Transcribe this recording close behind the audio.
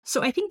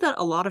So I think that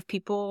a lot of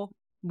people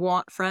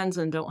want friends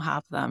and don't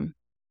have them.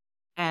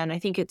 And I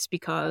think it's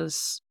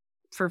because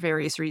for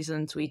various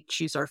reasons we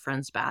choose our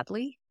friends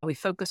badly. We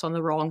focus on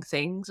the wrong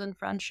things in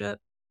friendship.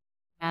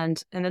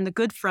 And then the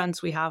good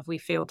friends we have, we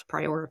fail to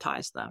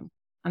prioritize them.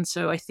 And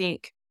so I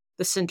think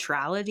the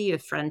centrality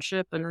of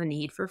friendship and the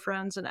need for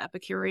friends and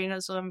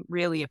Epicureanism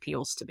really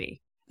appeals to me,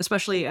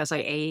 especially as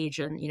I age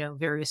and,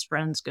 various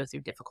friends go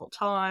through difficult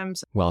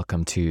times.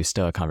 Welcome to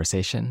Stoic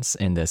Conversations.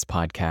 In this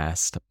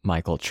podcast,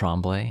 Michael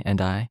Tremblay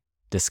and I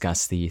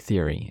discuss the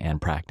theory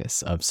and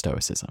practice of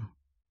Stoicism.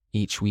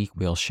 Each week,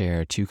 we'll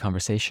share two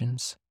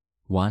conversations,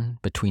 one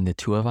between the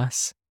two of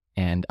us,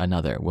 and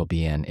another will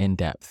be an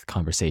in-depth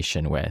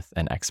conversation with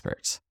an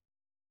expert.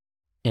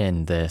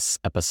 In this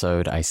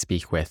episode, I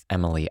speak with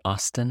Emily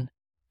Austin.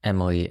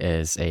 Emily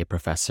is a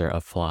professor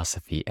of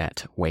philosophy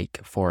at Wake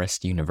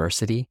Forest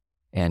University,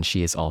 and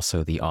she is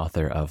also the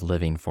author of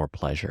Living for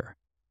Pleasure,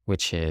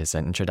 which is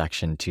an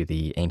introduction to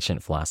the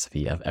ancient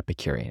philosophy of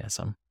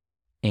Epicureanism.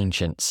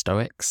 Ancient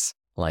Stoics,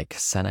 like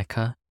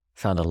Seneca,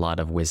 found a lot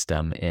of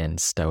wisdom in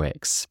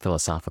Stoics'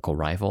 philosophical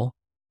rival.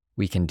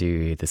 We can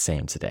do the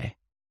same today.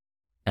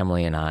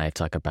 Emily and I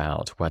talk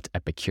about what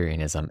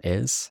Epicureanism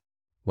is,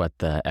 what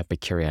the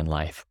Epicurean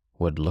life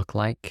would look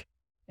like,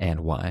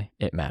 and why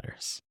it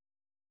matters.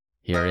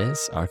 Here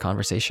is our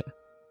conversation.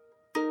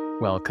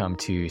 Welcome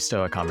to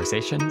Stoic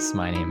Conversations.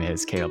 My name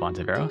is Caleb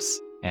Ontiveros,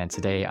 and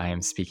today I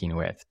am speaking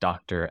with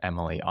Dr.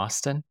 Emily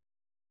Austin.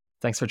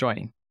 Thanks for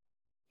joining.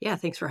 Yeah,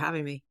 thanks for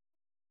having me.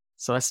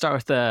 So let's start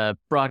with the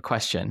broad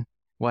question.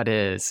 What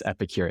is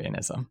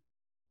Epicureanism?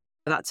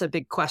 That's a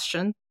big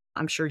question.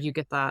 I'm sure you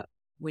get that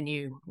when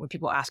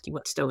people ask you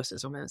what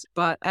Stoicism is.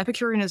 But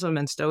Epicureanism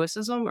and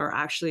Stoicism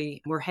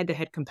were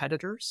head-to-head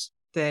competitors.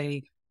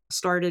 They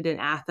started in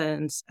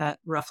Athens at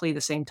roughly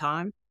the same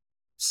time.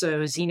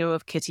 So Zeno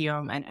of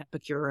Citium and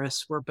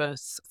Epicurus were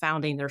both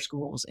founding their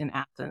schools in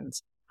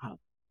Athens.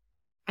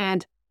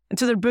 And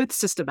so they're both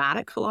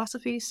systematic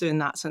philosophies. So in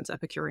that sense,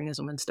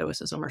 Epicureanism and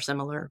Stoicism are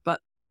similar. But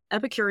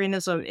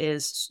Epicureanism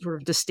is sort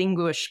of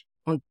distinguished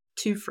on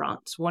two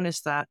fronts. One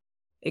is that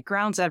it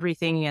grounds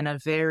everything in a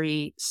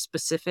very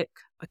specific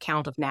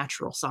account of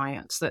natural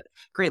science that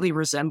greatly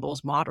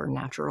resembles modern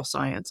natural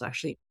science,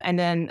 actually. And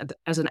then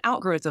as an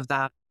outgrowth of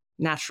that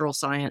natural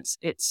science,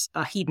 it's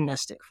a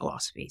hedonistic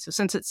philosophy. So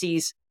since it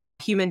sees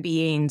human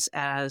beings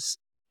as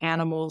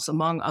animals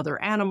among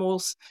other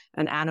animals,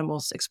 and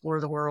animals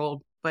explore the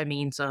world by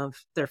means of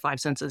their five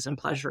senses and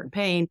pleasure and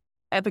pain,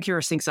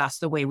 Epicurus thinks that's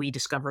the way we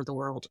discover the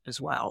world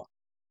as well.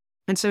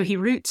 And so he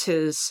roots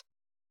his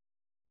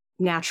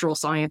natural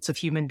science of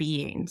human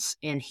beings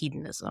in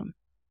hedonism.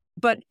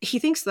 But he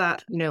thinks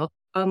that,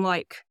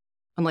 unlike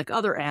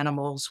other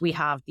animals, we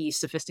have these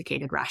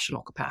sophisticated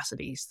rational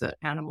capacities that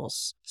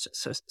animals,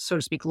 so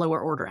to speak,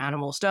 lower order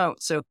animals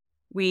don't. So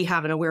we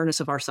have an awareness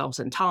of ourselves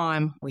in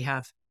time. We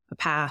have a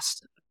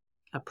past,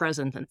 a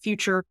present, and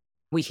future.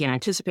 We can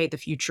anticipate the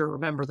future,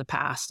 remember the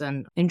past,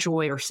 and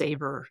enjoy or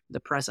savor the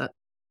present.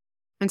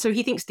 And so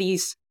he thinks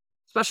these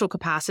special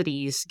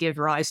capacities give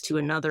rise to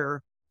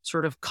another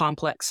sort of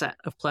complex set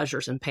of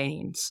pleasures and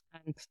pains.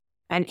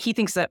 And he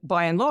thinks that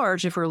by and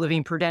large, if we're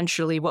living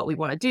prudentially, what we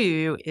want to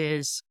do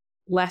is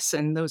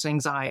lessen those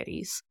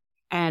anxieties.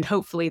 And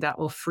hopefully that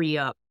will free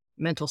up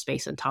mental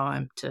space and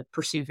time to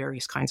pursue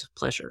various kinds of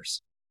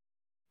pleasures.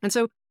 And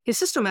so his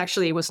system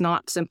actually was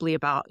not simply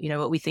about,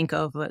 what we think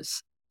of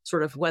as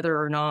sort of whether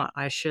or not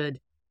I should,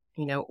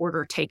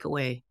 order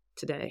takeaway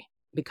today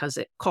because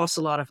it costs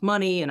a lot of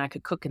money and I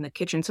could cook in the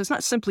kitchen. So it's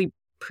not simply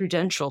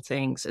prudential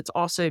things. It's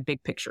also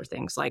big picture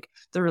things like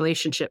the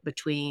relationship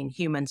between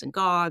humans and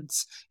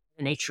gods,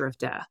 the nature of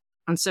death.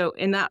 And so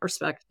in that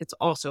respect, it's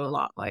also a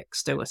lot like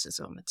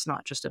Stoicism. It's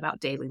not just about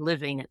daily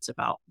living. It's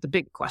about the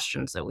big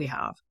questions that we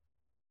have.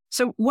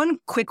 So one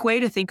quick way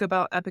to think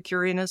about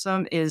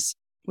Epicureanism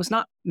was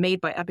not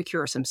made by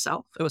Epicurus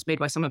himself. It was made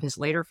by some of his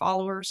later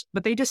followers,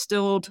 but they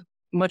distilled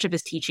much of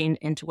his teaching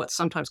into what's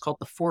sometimes called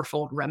the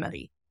fourfold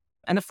remedy.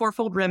 And the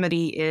fourfold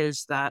remedy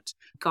is that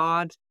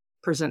God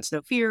presents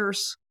no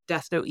fears,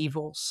 death no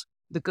evils,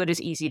 the good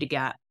is easy to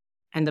get,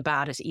 and the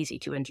bad is easy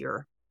to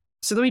endure.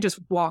 So let me just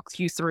walk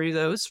you through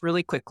those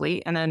really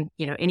quickly. And then,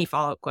 any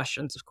follow-up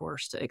questions, of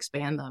course, to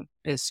expand them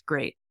is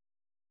great.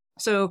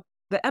 So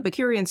the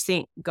Epicureans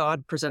think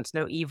God presents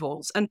no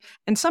evils. And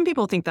some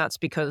people think that's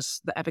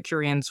because the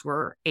Epicureans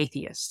were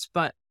atheists,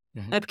 but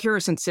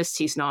Epicurus insists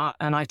he's not,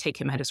 and I take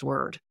him at his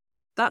word.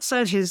 That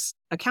said, his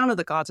account of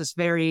the gods is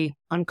very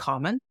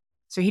uncommon.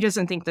 So he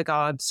doesn't think the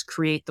gods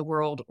create the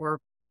world or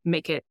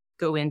make it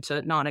go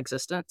into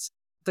non-existence.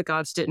 The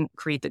gods didn't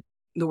create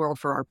the world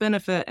for our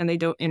benefit, and they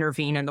don't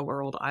intervene in the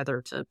world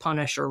either to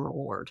punish or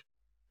reward.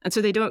 And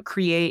so they don't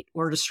create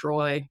or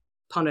destroy,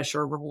 punish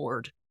or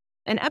reward.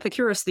 And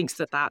Epicurus thinks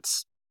that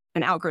that's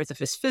an outgrowth of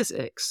his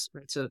physics,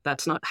 right? So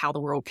that's not how the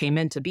world came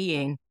into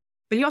being.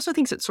 But he also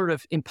thinks it's sort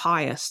of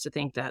impious to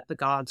think that the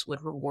gods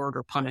would reward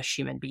or punish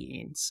human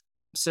beings.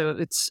 So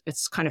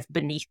it's kind of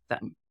beneath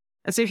them.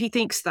 And so he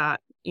thinks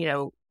that,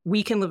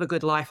 we can live a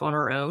good life on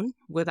our own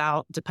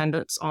without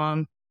dependence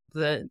on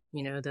the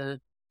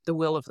the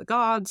will of the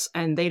gods,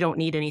 and they don't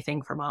need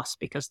anything from us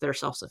because they're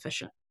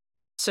self-sufficient.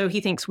 So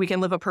he thinks we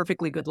can live a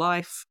perfectly good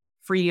life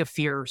free of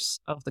fears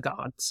of the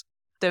gods,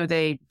 though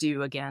they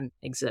do, again,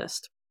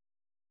 exist.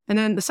 And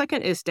then the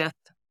second is death.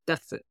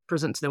 Death that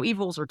presents no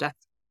evils, or death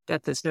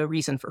is no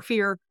reason for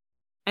fear.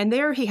 And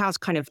there he has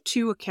kind of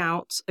two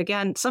accounts.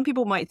 Again, some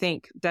people might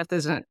think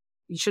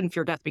you shouldn't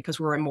fear death because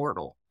we're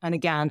immortal. And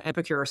again,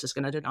 Epicurus is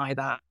going to deny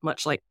that,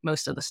 much like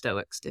most of the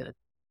Stoics did.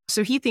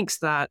 So he thinks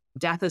that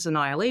death is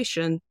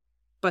annihilation,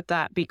 but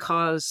that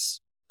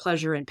because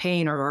pleasure and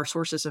pain are our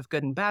sources of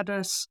good and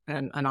badness,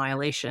 and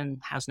annihilation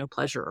has no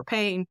pleasure or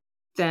pain,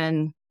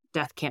 then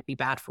death can't be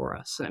bad for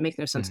us. And it makes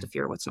no sense to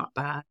fear what's not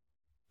bad.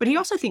 But he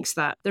also thinks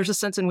that there's a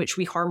sense in which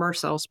we harm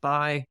ourselves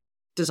by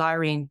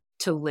desiring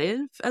to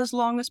live as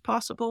long as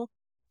possible.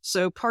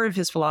 So part of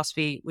his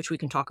philosophy, which we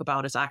can talk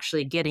about, is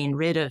actually getting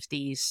rid of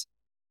these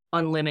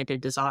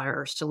unlimited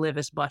desires to live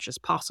as much as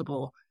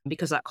possible,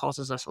 because that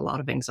causes us a lot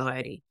of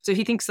anxiety. So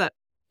he thinks that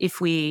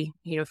if we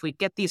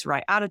get these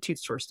right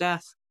attitudes towards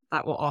death,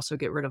 that will also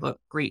get rid of a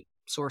great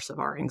source of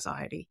our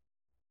anxiety.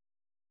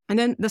 And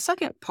then the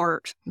second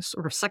part,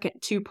 sort of second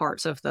two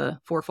parts of the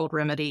fourfold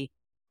remedy,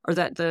 are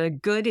that the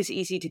good is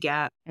easy to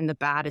get and the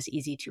bad is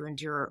easy to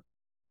endure.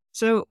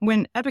 So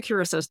when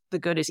Epicurus says the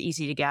good is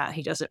easy to get,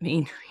 he doesn't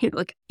mean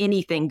like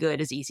anything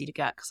good is easy to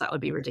get, because that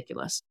would be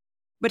ridiculous.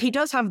 But he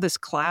does have this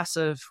class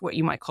of what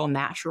you might call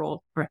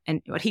natural,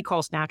 and what he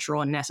calls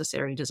natural and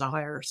necessary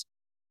desires.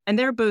 And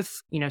they're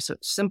both, so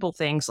simple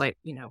things like,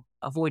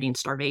 avoiding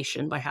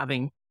starvation by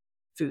having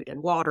food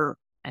and water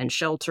and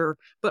shelter,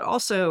 but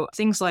also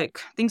things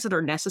that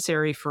are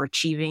necessary for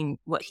achieving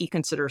what he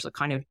considers a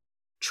kind of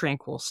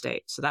tranquil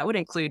state. So that would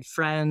include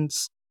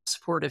friends,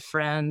 supportive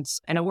friends,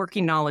 and a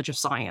working knowledge of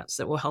science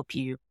that will help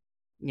you,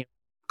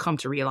 come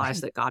to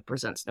realize that God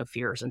presents no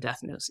fears and death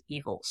no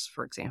evils,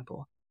 for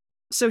example.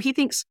 So he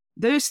thinks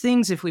those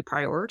things, if we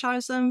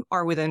prioritize them,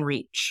 are within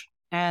reach,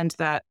 and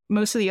that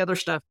most of the other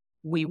stuff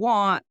we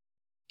want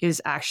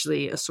is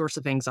actually a source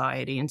of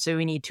anxiety. And so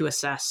we need to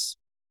assess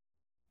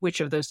which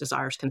of those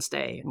desires can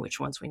stay and which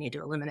ones we need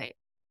to eliminate.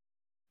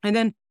 And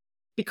then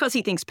because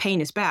he thinks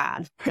pain is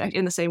bad, right,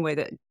 in the same way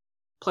that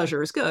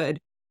pleasure is good,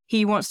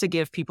 he wants to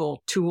give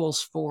people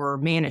tools for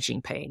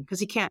managing pain, because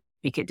he can't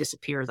make it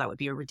disappear. That would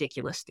be a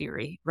ridiculous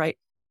theory, right?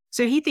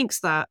 So he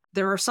thinks that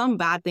there are some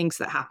bad things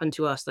that happen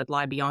to us that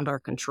lie beyond our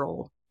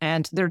control,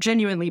 and they're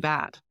genuinely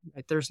bad.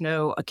 Right? There's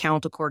no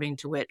account according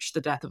to which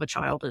the death of a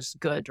child is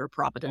good or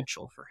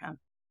providential for him.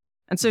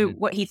 And so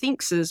what he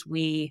thinks is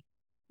we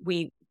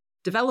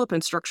develop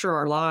and structure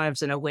our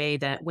lives in a way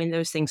that when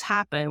those things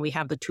happen, we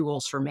have the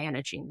tools for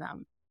managing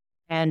them.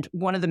 And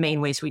one of the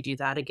main ways we do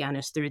that, again,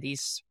 is through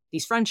these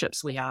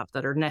friendships we have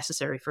that are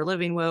necessary for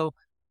living well.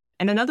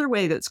 And another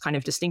way that's kind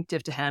of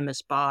distinctive to him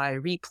is by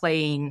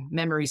replaying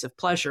memories of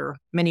pleasure,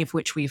 many of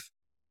which we've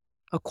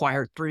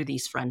acquired through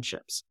these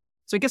friendships.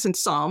 So I guess in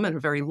sum, and a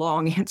very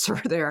long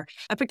answer there,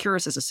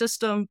 Epicurus is a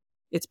system.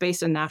 It's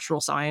based in natural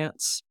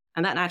science,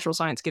 and that natural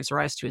science gives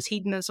rise to his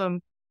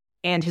hedonism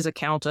and his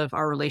account of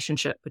our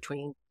relationship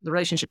between the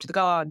relationship to the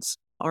gods,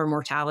 our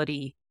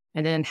mortality,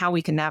 and then how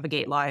we can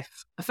navigate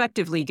life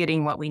effectively,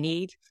 getting what we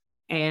need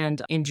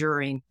and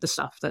enduring the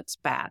stuff that's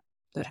bad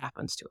that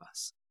happens to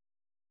us.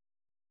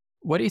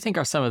 What do you think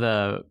are some of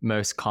the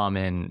most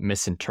common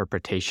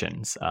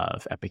misinterpretations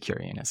of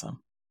Epicureanism?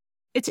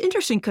 It's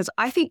interesting because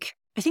I think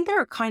there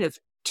are kind of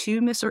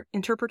two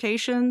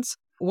misinterpretations.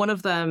 One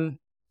of them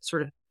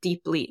sort of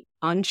deeply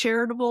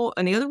uncharitable,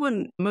 and the other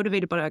one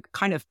motivated by a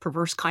kind of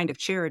perverse kind of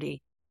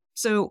charity.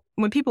 So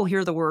when people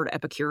hear the word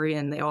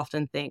Epicurean, they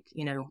often think,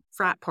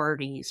 frat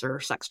parties or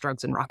sex,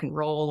 drugs, and rock and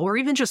roll, or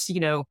even just,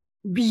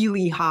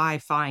 really high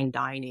fine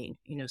dining,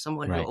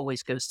 someone who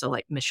always goes to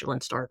like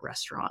Michelin starred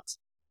restaurants.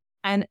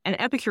 And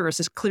Epicurus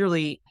is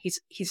clearly,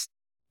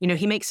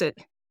 he makes it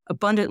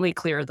abundantly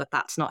clear that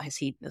that's not his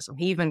hedonism.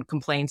 He even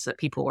complains that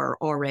people are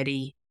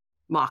already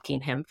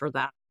mocking him for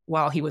that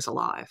while he was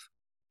alive.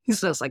 He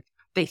says,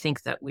 they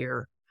think that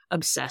we're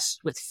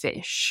obsessed with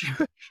fish.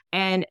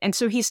 and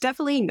so he's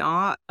definitely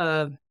not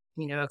a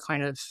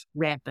kind of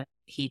rampant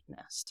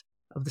hedonist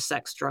of the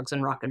sex, drugs,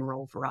 and rock and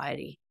roll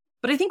variety.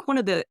 But I think one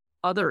of the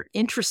other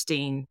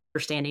interesting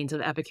understandings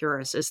of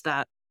Epicurus is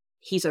that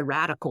he's a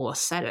radical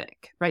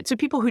ascetic, right? So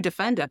people who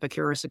defend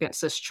Epicurus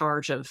against this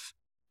charge of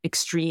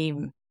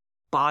extreme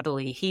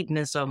bodily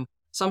hedonism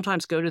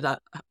sometimes go to the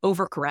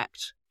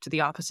overcorrect to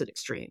the opposite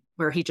extreme,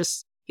 where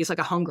he's like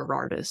a hunger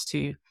artist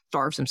who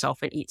starves himself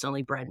and eats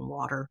only bread and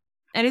water.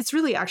 And it's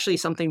really actually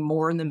something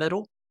more in the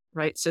middle,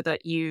 right? So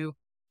that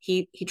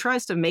he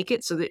tries to make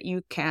it so that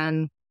you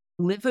can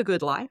live a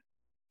good life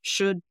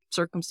should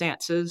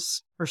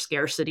circumstances or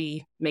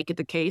scarcity make it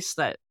the case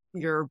that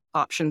your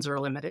options are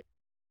limited.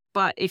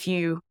 But if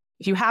you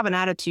have an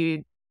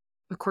attitude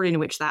according to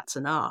which that's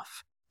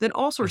enough, then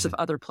all sorts of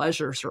other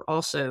pleasures are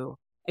also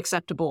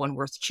acceptable and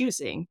worth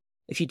choosing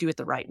if you do it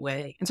the right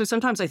way. And so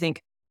sometimes I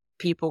think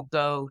people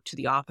go to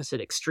the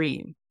opposite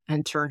extreme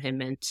and turn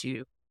him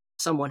into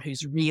someone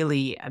who's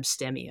really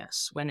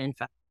abstemious, when in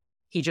fact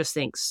he just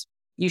thinks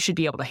you should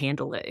be able to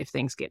handle it if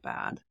things get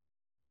bad.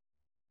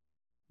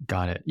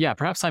 Got it. Yeah,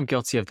 perhaps I'm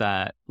guilty of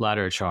that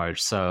latter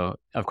charge. So,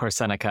 of course,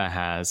 Seneca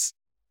has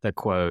the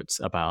quote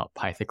about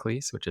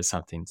Pythocles, which is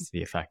something to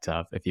the effect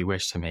of, if you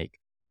wish to make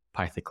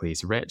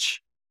Pythocles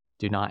rich,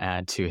 do not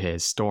add to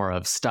his store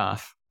of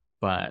stuff,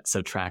 but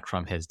subtract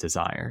from his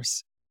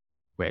desires,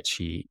 which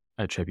he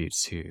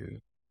attributes to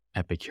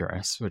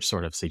Epicurus, which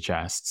sort of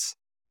suggests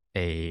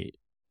if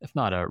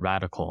not a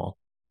radical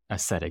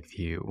ascetic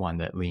view, one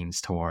that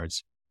leans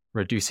towards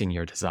reducing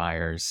your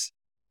desires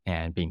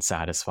and being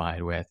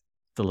satisfied with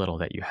the little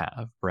that you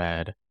have,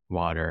 bread,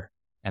 water,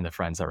 and the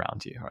friends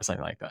around you, or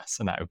something like this.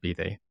 And that would be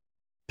the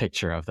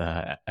picture of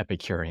the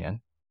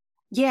Epicurean.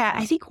 Yeah,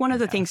 I think one of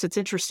the Yeah. things that's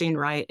interesting,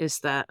 right, is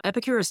that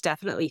Epicurus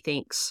definitely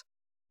thinks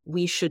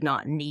we should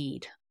not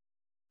need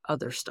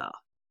other stuff,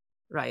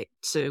 right?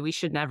 So we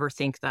should never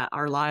think that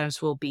our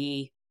lives will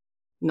be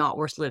not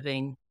worth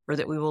living or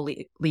that we will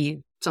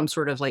lead some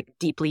sort of like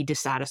deeply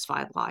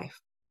dissatisfied life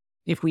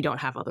if we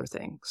don't have other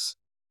things,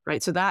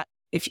 right? So that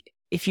if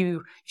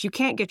you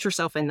can't get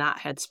yourself in that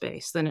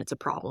headspace, then it's a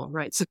problem,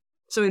 right?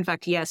 So in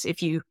fact, yes,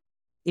 if you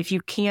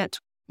can't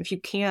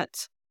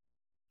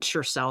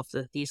yourself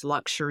that these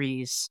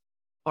luxuries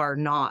are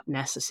not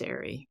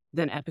necessary,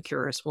 then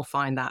Epicurus will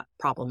find that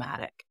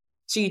problematic.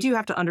 So you do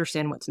have to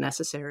understand what's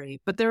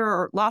necessary, but there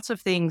are lots of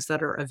things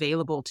that are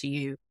available to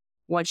you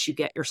once you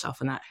get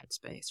yourself in that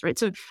headspace, right?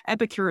 So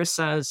Epicurus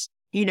says,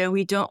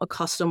 we don't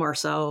accustom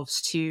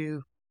ourselves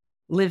to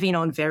living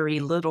on very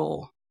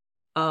little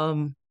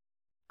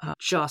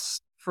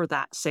just for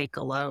that sake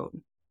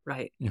alone,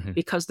 right? Mm-hmm.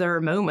 Because there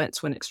are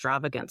moments when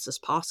extravagance is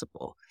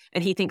possible.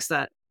 And he thinks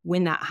that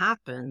when that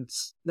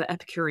happens, the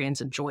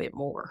Epicureans enjoy it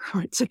more,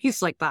 right? So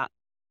he's like that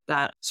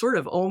sort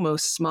of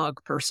almost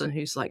smug person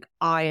who's like,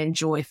 I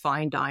enjoy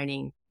fine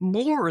dining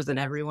more than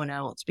everyone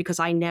else because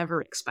I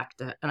never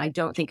expect it. And I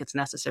don't think it's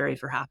necessary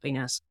for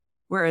happiness.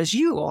 Whereas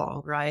you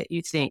all, right,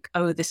 you think,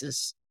 oh, this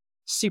is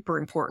super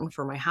important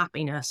for my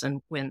happiness.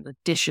 And when the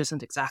dish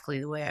isn't exactly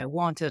the way I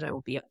want it, I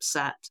will be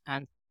upset.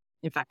 And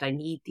in fact, I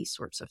need these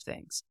sorts of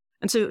things.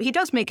 And so he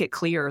does make it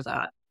clear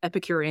that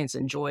Epicureans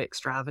enjoy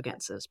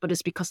extravagances, but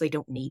it's because they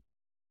don't need,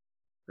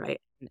 right?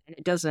 And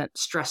it doesn't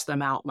stress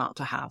them out not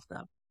to have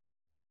them.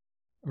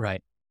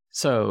 Right.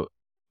 So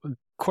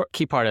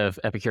key part of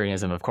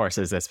Epicureanism, of course,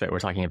 is this bit we're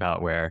talking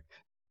about where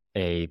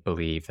they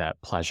believe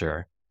that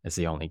pleasure is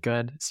the only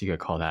good. So you could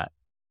call that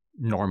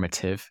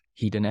normative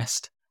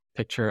hedonist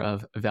picture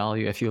of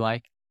value, if you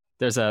like.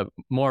 There's a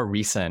more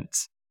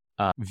recent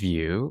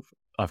view.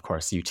 Of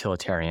course,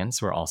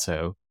 utilitarians were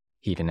also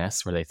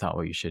hedonists, where they thought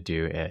what you should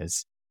do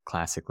is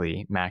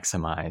classically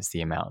maximize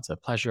the amount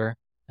of pleasure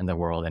in the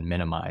world and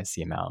minimize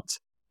the amount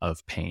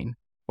of pain.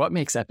 What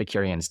makes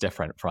Epicureans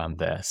different from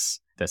this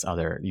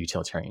other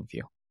utilitarian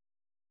view?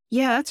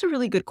 Yeah, that's a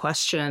really good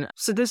question.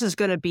 So this is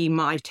going to be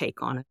my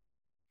take on it.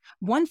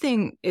 One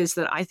thing is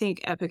that I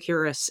think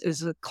Epicurus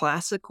is a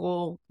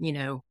classical,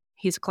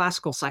 he's a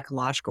classical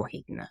psychological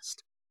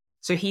hedonist.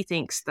 So he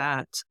thinks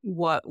that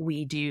what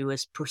we do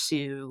is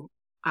pursue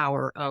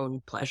our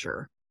own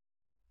pleasure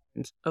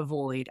and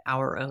avoid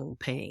our own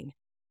pain.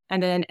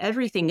 And then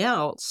everything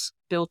else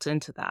built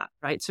into that,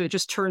 right? So it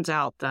just turns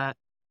out that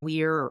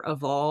we're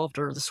evolved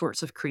or the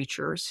sorts of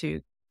creatures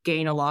who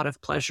gain a lot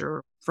of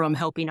pleasure from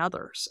helping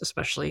others,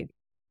 especially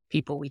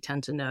people we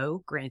tend to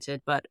know,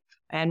 granted,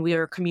 and we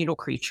are communal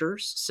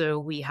creatures. So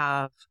we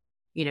have,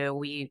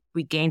 we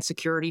gain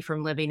security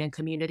from living in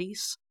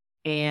communities,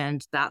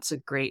 and that's a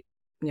great,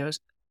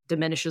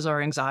 diminishes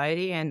our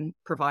anxiety and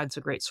provides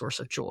a great source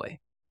of joy,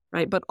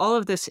 right? But all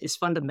of this is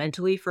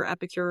fundamentally for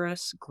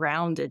Epicurus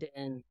grounded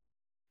in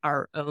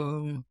our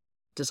own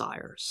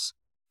desires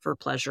for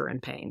pleasure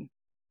and pain.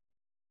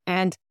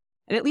 And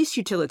at least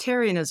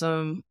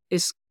utilitarianism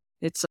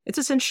it's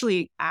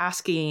essentially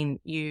asking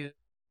you,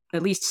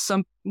 at least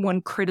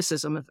one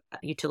criticism of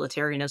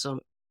utilitarianism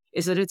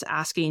is that it's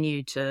asking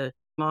you to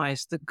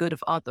maximize the good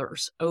of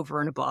others over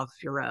and above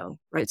your own,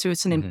 right? So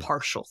it's an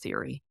impartial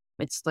theory.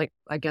 It's like,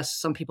 I guess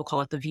some people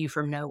call it the view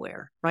from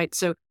nowhere, right?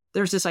 So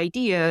there's this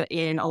idea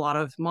in a lot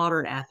of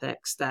modern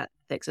ethics that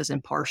ethics is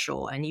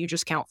impartial and you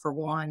just count for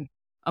one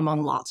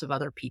among lots of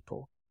other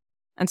people.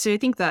 And so I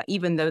think that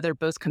even though they're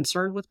both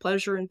concerned with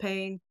pleasure and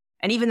pain,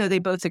 and even though they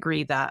both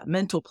agree that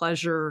mental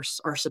pleasures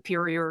are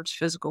superior to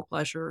physical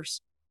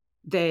pleasures,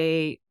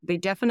 they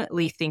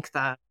definitely think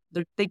that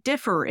they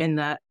differ in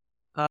that,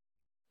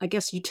 I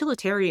guess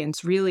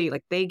utilitarians really,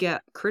 like, they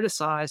get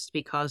criticized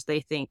because they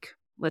think,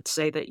 let's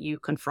say that you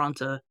confront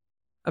a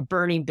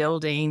burning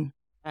building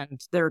and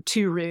there are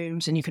two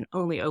rooms and you can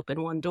only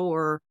open one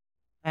door,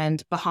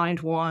 and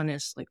behind one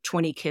is like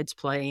 20 kids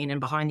playing and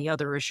behind the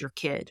other is your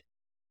kid,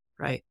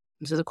 right?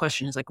 And so the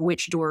question is like,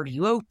 which door do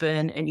you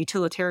open? And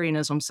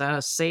utilitarianism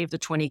says, save the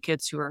 20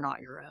 kids who are not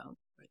your own.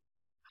 Right?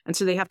 And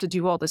so they have to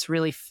do all this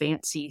really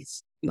fancy,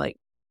 like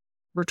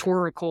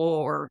rhetorical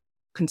or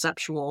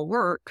conceptual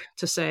work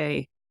to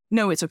say,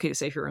 no, it's okay to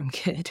save your own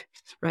kid,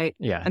 right?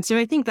 Yeah. And so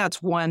I think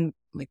that's one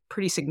like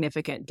pretty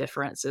significant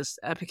difference is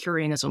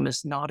Epicureanism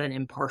is not an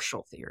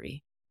impartial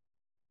theory.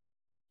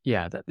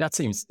 Yeah, that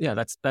seems,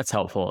 that's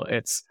helpful.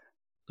 It's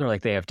or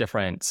like they have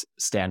different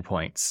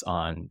standpoints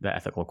on the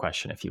ethical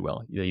question, if you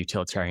will. The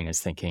utilitarian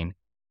is thinking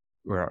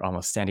we're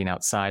almost standing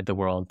outside the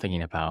world,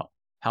 thinking about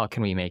how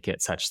can we make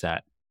it such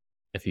that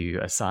if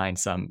you assign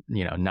some,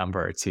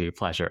 number to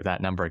pleasure,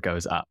 that number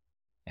goes up.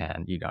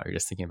 And, you're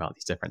just thinking about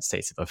these different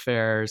states of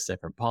affairs,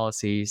 different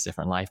policies,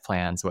 different life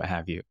plans, what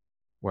have you.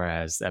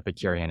 Whereas the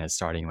Epicurean is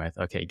starting with,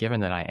 okay,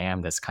 given that I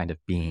am this kind of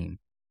being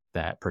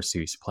that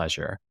pursues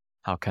pleasure,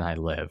 how can I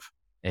live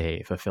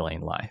a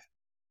fulfilling life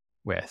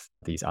with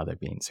these other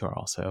beings who are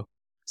also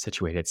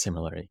situated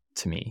similarly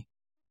to me,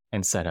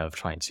 instead of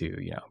trying to,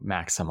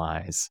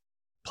 maximize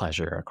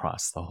pleasure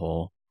across the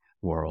whole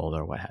world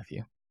or what have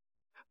you.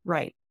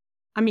 Right.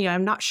 I mean,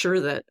 I'm not sure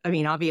that,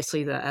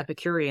 obviously the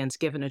Epicureans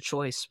given a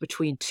choice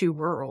between two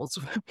worlds,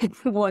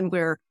 one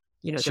where,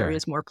 there Sure.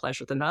 is more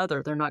pleasure than the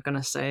other. They're not going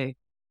to say,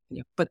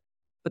 but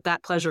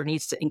that pleasure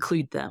needs to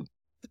include them.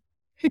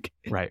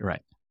 Right.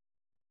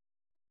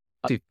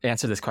 To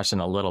answer this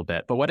question a little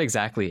bit, but what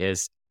exactly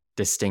is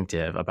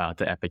distinctive about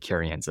the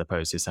Epicureans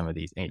opposed to some of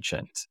these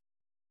ancient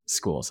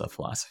schools of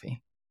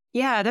philosophy?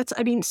 Yeah,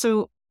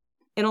 so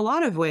in a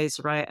lot of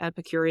ways, right,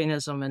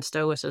 Epicureanism and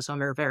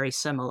Stoicism are very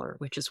similar,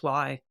 which is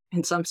why,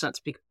 in some sense,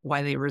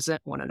 why they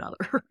resent one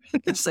another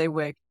in the same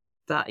way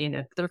that,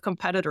 they're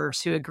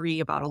competitors who agree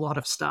about a lot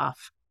of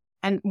stuff.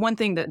 And one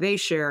thing that they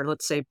share,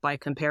 let's say by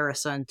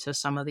comparison to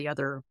some of the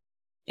other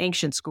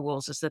ancient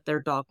schools, is that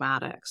they're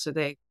dogmatic. So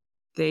they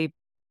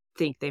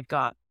think they've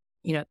got,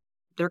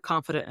 they're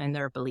confident in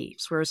their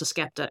beliefs, whereas a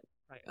skeptic,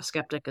 right,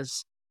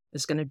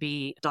 is going to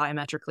be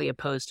diametrically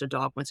opposed to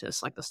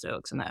dogmatists like the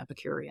Stoics and the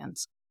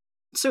Epicureans.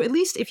 So at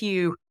least if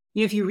you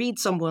read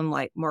someone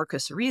like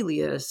Marcus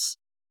Aurelius,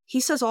 he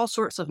says all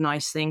sorts of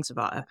nice things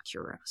about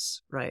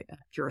Epicurus, right?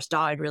 Epicurus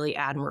died really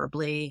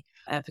admirably.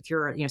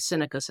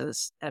 Seneca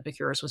says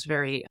Epicurus was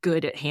very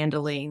good at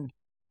handling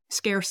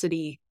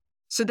scarcity.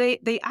 So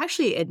they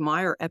actually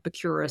admire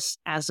Epicurus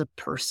as a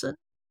person.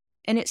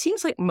 And it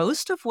seems like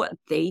most of what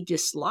they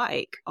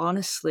dislike,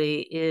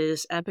 honestly,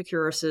 is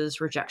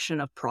Epicurus's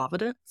rejection of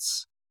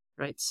providence,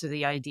 right? So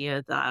the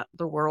idea that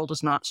the world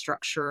is not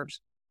structured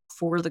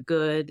for the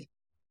good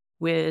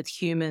with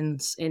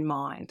humans in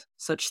mind,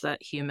 such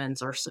that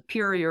humans are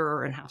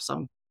superior and have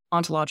some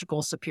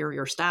ontological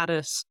superior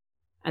status,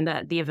 and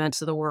that the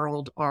events of the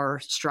world are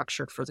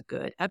structured for the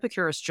good.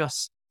 Epicurus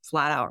just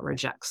flat out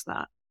rejects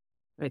that,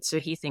 right?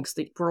 So he thinks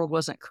the world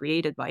wasn't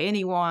created by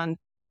anyone.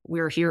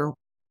 We're here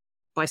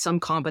by some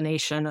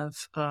combination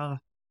of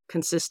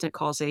consistent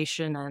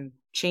causation and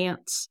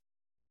chance.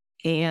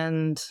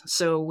 And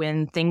so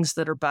when things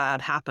that are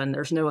bad happen,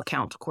 there's no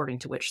account according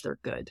to which they're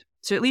good.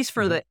 So at least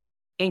for the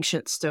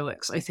ancient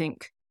Stoics, I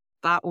think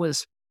that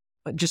was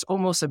just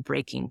almost a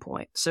breaking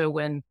point. So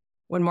when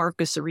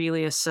Marcus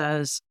Aurelius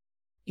says,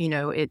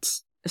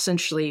 it's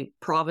essentially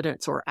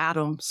providence or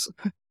atoms,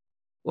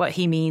 what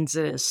he means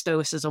is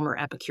Stoicism or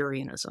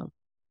Epicureanism.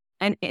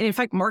 And in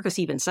fact, Marcus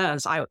even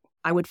says,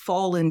 I would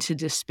fall into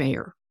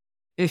despair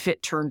if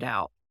it turned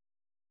out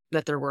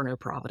that there were no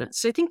providence.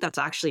 So I think that's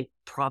actually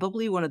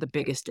probably one of the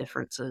biggest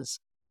differences.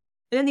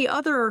 And then the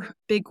other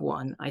big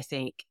one, I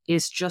think,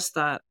 is just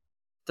that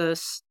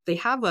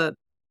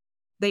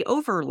they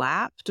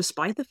overlap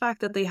despite the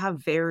fact that they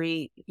have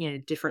very,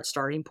 different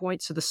starting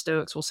points. So the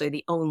Stoics will say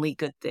the only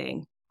good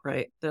thing,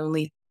 right? The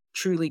only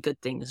truly good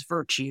thing is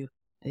virtue.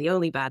 And the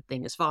only bad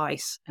thing is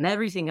vice. And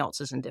everything else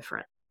is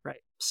indifferent,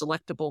 right?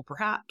 Selectable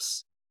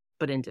perhaps,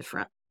 but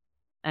indifferent.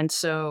 And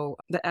so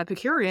the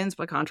Epicureans,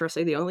 by contrast,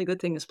 say the only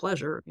good thing is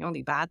pleasure. The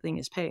only bad thing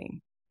is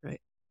pain, right?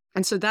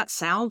 And so that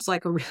sounds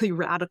like a really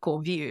radical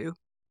view,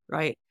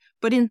 right?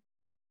 But in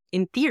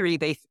theory,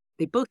 they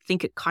both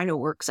think it kind of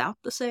works out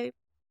the same,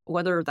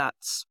 whether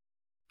that's,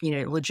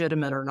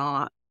 legitimate or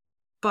not.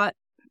 But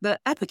the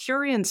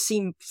Epicureans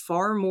seem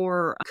far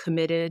more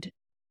committed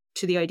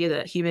to the idea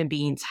that human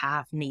beings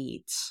have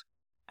needs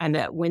and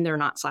that when they're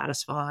not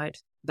satisfied,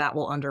 that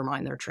will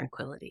undermine their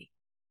tranquility.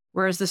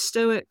 Whereas the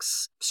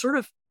Stoics sort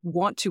of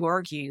want to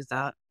argue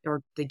that,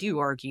 or they do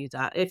argue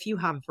that if you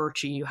have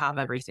virtue, you have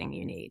everything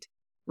you need,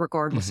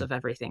 regardless of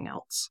everything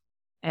else.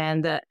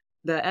 And that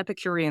the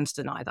Epicureans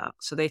deny that.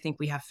 So they think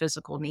we have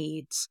physical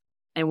needs,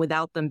 and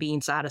without them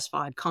being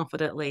satisfied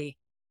confidently,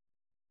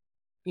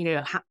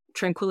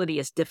 tranquility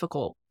is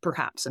difficult,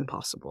 perhaps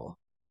impossible.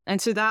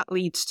 And so that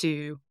leads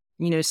to,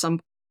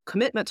 some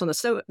commitments on the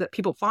Stoic that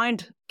people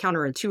find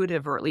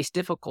counterintuitive or at least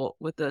difficult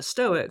with the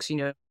Stoics,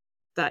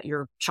 that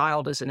your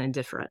child is an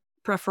indifferent,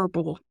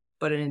 preferable,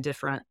 but an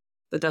indifferent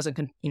that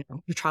doesn't, your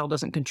child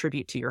doesn't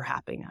contribute to your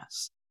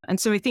happiness. And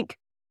so I think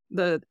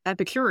the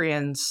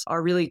Epicureans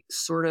are really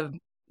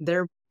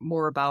they're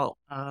more about,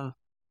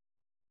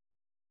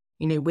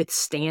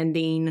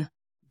 withstanding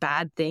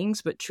bad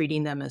things, but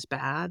treating them as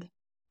bad.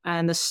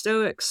 And the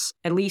Stoics,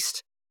 at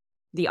least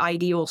the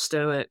ideal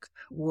Stoic,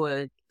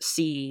 would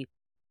see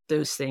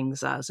those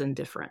things as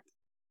indifferent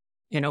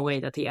in a way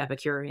that the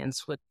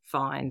Epicureans would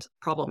find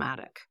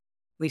problematic,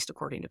 at least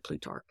according to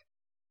Plutarch.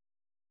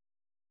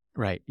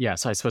 Right. Yeah.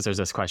 So I suppose there's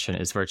this question,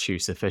 is virtue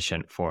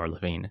sufficient for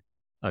living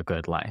a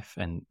good life?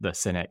 And the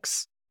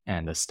Cynics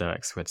and the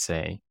Stoics would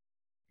say,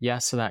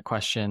 yes to that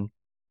question.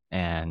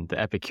 And the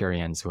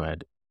Epicureans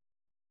would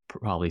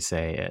probably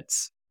say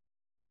it's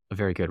a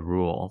very good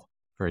rule,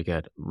 very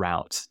good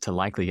route to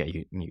likely get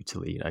you to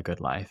lead a good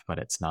life, but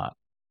it's not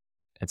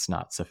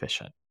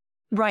sufficient,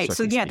 Right. So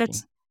strictly yeah,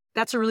 speaking.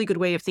 that's a really good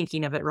way of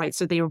thinking of it, right?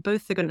 So they were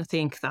both going to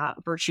think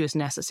that virtue is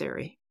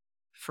necessary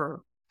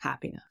for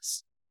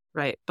happiness,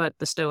 right? But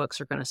the Stoics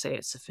are going to say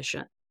it's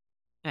sufficient,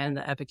 and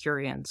the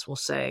Epicureans will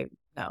say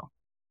no.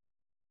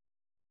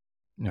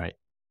 Right.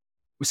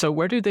 So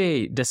where do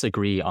they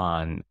disagree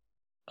on?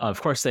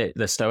 Of course,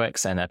 the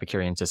Stoics and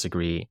Epicureans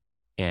disagree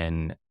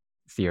in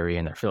theory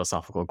and their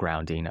philosophical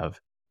grounding of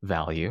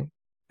value,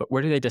 but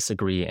where do they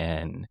disagree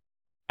in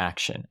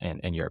action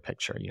in your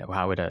picture?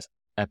 How would a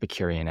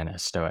Epicurean and a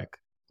Stoic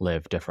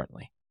live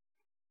differently?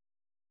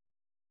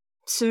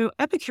 So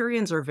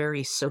Epicureans are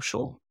very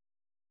social,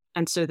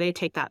 and so they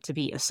take that to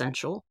be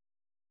essential.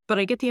 But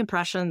I get the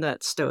impression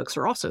that Stoics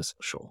are also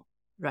social,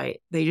 right?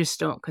 They just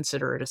don't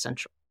consider it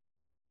essential.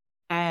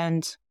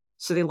 And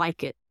so they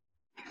like it.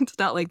 It's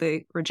not like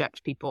they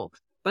reject people,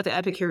 but the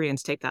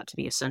Epicureans take that to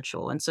be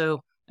essential. And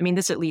so, I mean,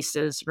 this at least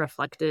is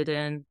reflected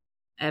in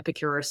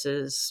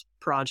Epicurus's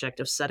project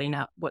of setting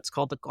up what's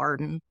called the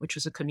Garden, which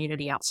was a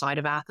community outside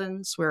of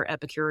Athens where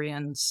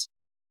Epicureans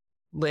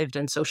lived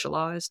and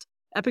socialized.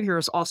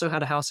 Epicurus also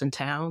had a house in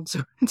town,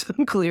 so it's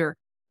unclear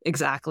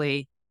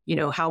exactly,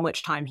 how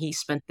much time he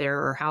spent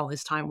there or how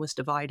his time was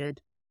divided.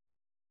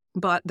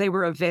 But they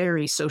were a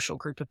very social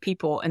group of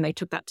people, and they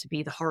took that to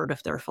be the heart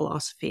of their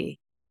philosophy.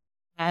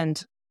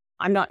 And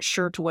I'm not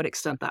sure to what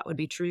extent that would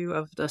be true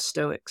of the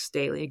Stoics'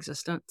 daily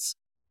existence.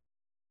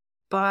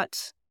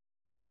 But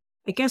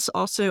I guess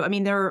also, I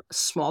mean, there are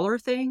smaller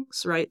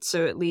things, right?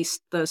 So at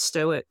least the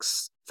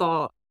Stoics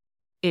thought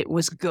it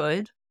was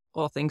good,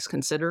 all things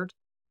considered,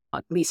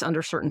 at least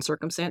under certain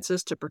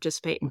circumstances, to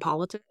participate in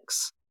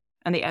politics.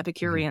 And the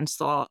Epicureans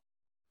thought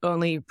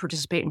only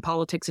participate in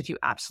politics if you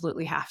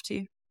absolutely have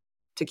to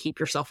keep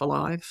yourself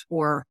alive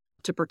or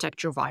to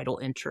protect your vital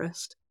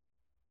interest.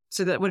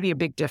 So that would be a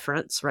big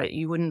difference, right?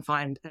 You wouldn't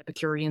find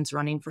Epicureans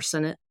running for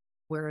Senate,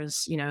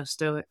 whereas,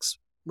 Stoics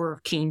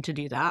were keen to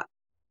do that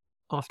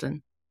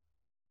often.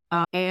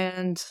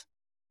 And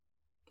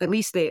at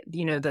least the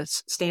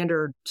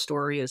standard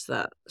story is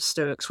that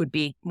Stoics would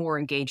be more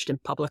engaged in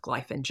public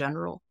life in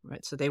general,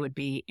 right? So they would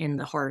be in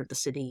the heart of the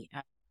city,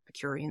 and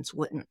Epicureans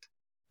wouldn't.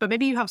 But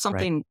maybe you have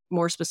something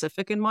more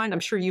specific in mind. I'm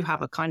sure you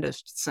have a kind of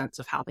sense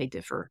of how they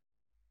differ.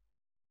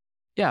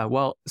 Yeah,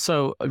 well,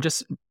 so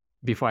just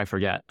before I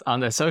forget, on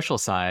the social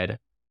side,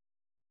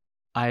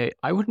 I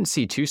wouldn't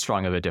see too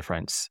strong of a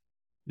difference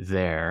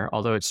there,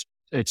 although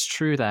it's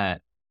true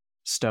that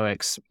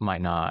Stoics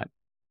might not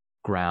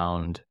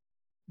ground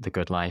the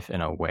good life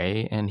in a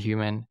way in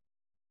human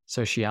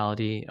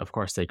sociality. Of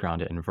course, they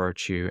ground it in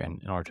virtue,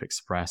 and in order to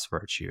express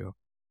virtue,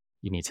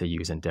 you need to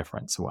use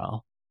indifference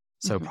well.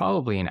 So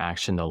probably in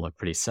action, they'll look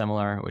pretty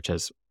similar, which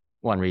is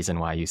one reason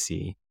why you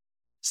see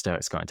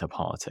Stoics go into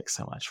politics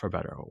so much, for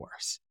better or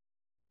worse.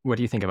 What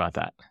do you think about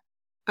that?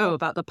 Oh,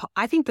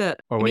 I think that,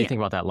 Or what do you think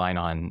about that line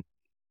on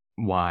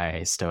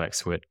why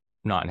Stoics would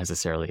not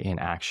necessarily in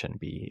action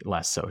be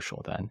less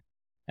social than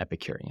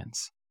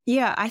Epicureans?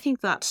 Yeah, I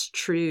think that's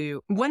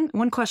true. One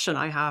question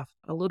I have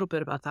a little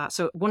bit about that.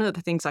 So one of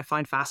the things I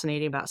find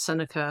fascinating about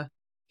Seneca,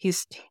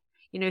 he's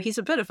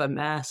a bit of a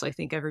mess. I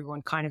think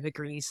everyone kind of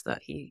agrees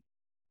that he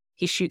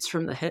shoots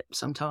from the hip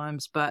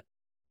sometimes, but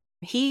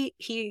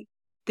he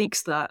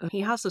thinks that he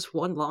has this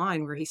one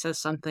line where he says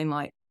something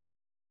like,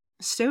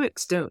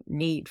 Stoics don't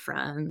need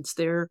friends.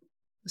 They're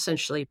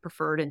essentially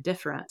preferred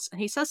indifference. And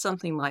he says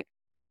something like,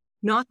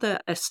 not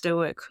that a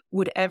Stoic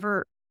would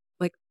ever,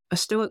 like a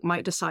Stoic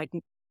might decide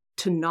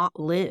to not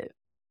live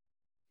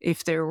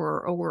if there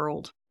were a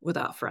world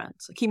without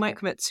friends. Like he might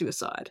commit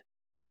suicide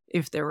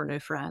if there were no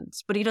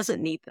friends, but he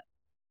doesn't need them.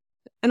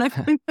 And I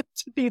find that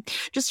to be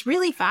just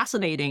really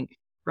fascinating,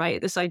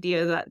 right? This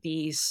idea that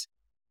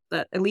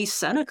that at least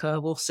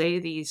Seneca will say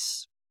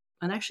these,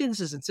 and actually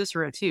this is in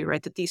Cicero too,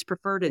 right? That these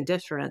preferred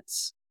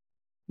indifference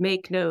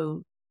make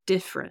no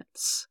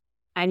difference.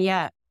 And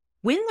yet,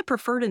 when the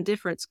preferred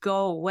indifference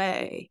go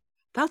away,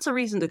 that's a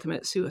reason to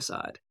commit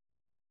suicide.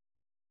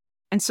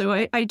 And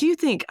so I do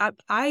think,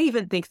 I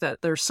even think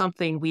that there's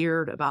something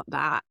weird about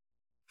that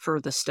for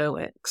the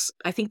Stoics.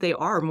 I think they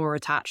are more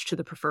attached to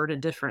the preferred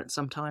indifference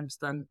sometimes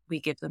than we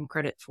give them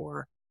credit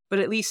for. But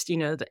at least,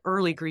 the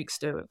early Greek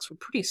Stoics were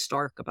pretty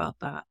stark about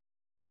that.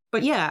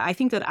 But yeah, I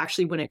think that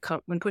actually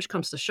when push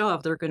comes to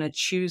shove, they're going to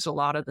choose a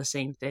lot of the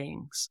same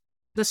things.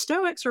 The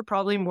Stoics are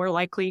probably more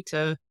likely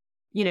to,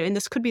 and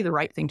this could be the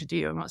right thing to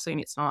do. I'm not saying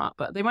it's not,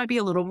 but they might be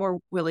a little more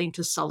willing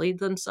to sully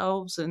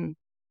themselves in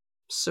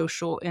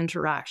social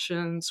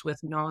interactions with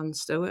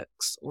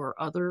non-Stoics or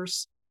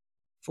others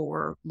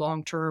for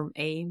long-term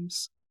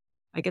aims.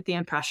 I get the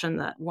impression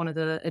that one of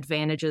the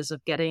advantages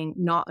of getting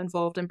not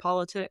involved in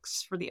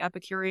politics for the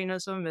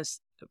Epicureans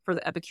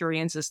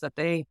is that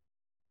they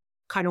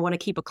kind of want to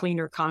keep a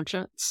cleaner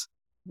conscience,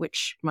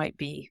 which might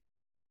be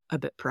a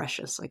bit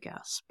precious, I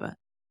guess. But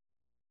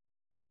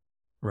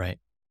right.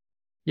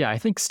 Yeah, I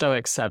think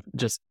Stoics have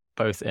just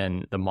both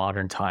in the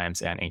modern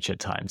times and ancient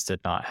times, did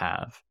not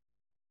have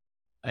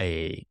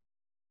a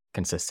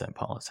consistent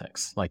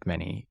politics, like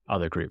many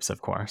other groups,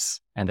 of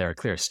course. And there are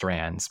clear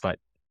strands, but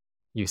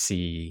you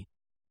see,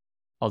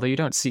 although you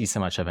don't see so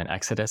much of an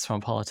exodus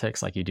from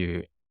politics like you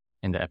do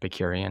in the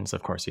Epicureans,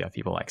 of course, you have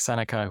people like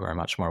Seneca who are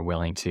much more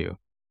willing to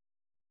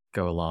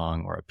go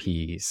along or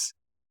appease,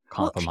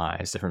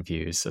 compromise different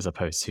views, as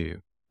opposed to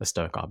the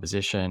Stoic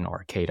opposition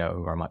or Cato,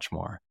 who are much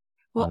more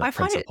Well, on the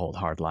principled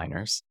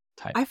hardliners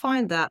type. I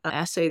find that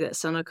essay that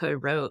Seneca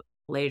wrote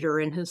later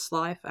in his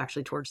life,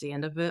 actually towards the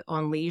end of it,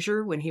 on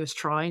leisure, when he was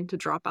trying to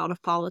drop out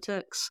of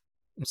politics,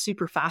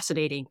 super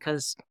fascinating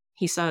because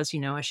he says,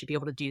 I should be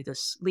able to do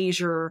this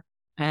leisure.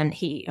 And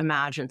he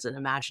imagines an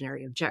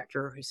imaginary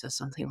objector who says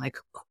something like,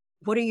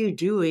 what are you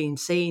doing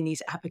saying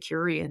these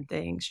Epicurean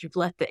things? You've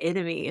let the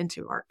enemy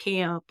into our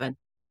camp. And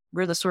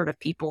we're the sort of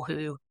people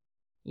who,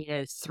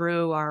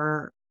 throw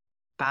our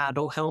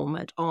battle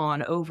helmet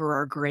on over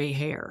our gray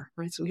hair,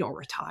 right? So we don't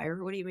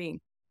retire. What do you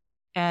mean?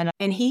 And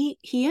he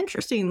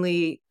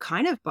interestingly,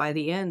 kind of by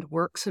the end,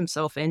 works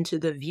himself into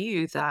the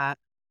view that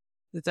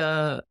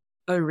the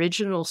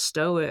original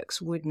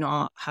Stoics would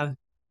not have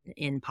been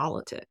in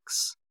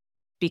politics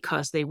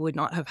because they would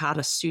not have had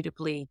a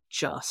suitably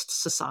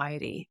just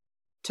society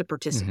to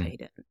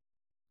participate in.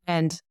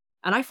 And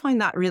I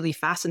find that really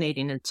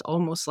fascinating. It's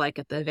almost like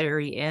at the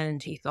very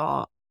end, he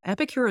thought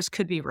Epicurus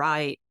could be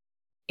right.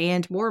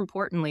 And more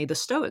importantly, the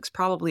Stoics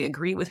probably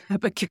agree with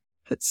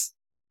Epicurus.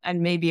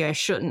 And maybe I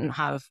shouldn't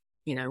have,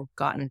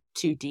 gotten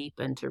too deep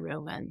into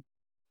Roman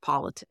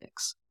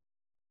politics.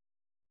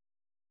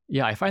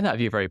 Yeah, I find that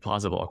view very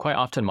plausible. Quite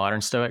often,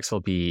 modern Stoics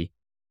will be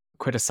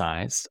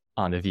criticized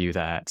on the view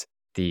that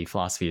the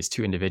philosophy is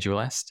too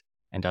individualist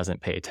and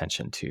doesn't pay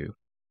attention to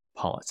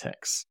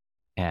politics.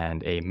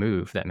 And a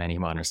move that many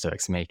modern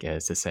Stoics make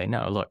is to say,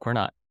 no, look, we're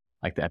not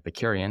like the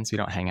Epicureans. We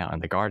don't hang out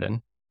in the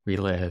garden. We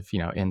live,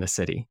 in the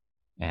city.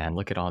 And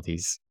look at all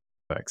these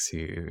Stoics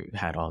who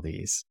had all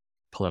these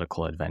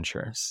political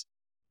adventures.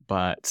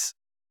 But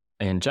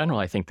in general,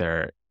 I think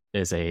there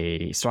is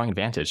a strong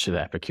advantage to the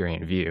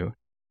Epicurean view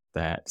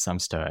that some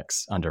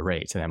Stoics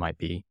underrate, and it might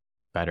be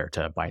better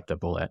to bite the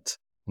bullet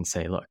and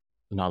say, look,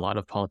 not a lot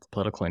of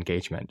political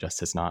engagement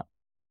just is not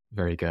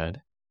very good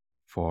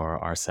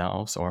for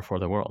ourselves or for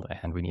the world,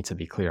 and we need to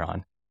be clear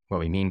on what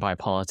we mean by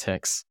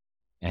politics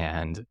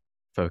and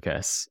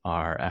focus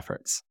our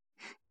efforts.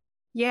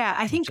 Yeah,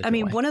 I think,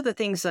 one of the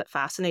things that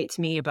fascinates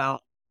me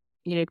about,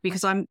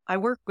 because I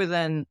work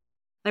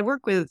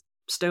with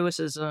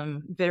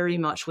Stoicism very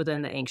much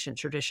within the ancient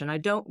tradition. I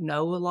don't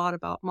know a lot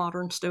about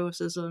modern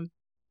Stoicism.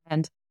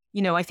 And,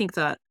 I think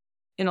that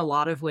in a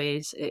lot of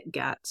ways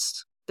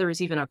there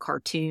was even a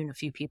cartoon a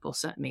few people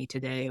sent me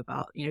today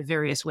about,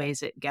 various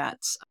ways it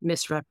gets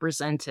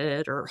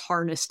misrepresented or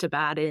harnessed to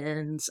bad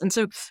ends. And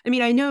so,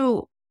 I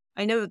know,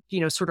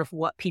 sort of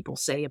what people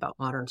say about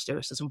modern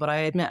Stoicism, but I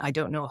admit I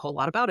don't know a whole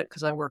lot about it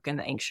because I work in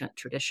the ancient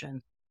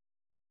tradition.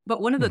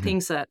 But one of the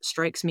things that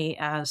strikes me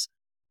as,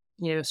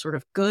 sort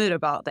of good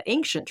about the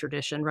ancient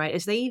tradition, right,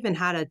 is they even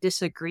had a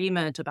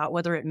disagreement about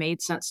whether it made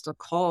sense to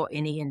call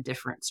any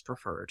indifference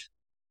preferred,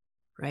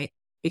 right?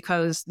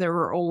 Because there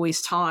were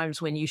always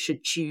times when you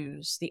should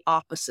choose the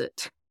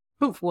opposite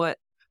of what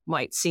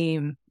might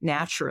seem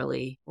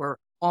naturally or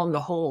on the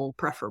whole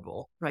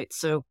preferable, right?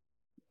 So it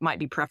might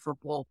be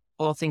preferable,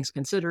 all things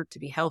considered, to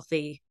be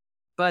healthy.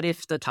 But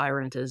if the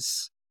tyrant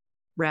is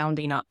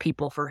rounding up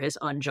people for his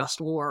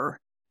unjust war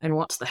and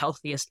wants the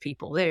healthiest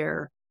people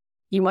there,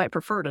 you might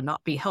prefer to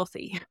not be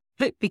healthy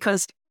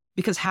because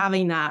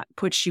having that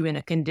puts you in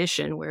a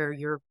condition where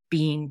you're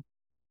being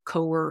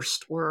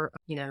coerced or,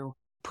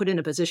 put in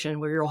a position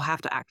where you'll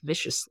have to act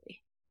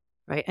viciously,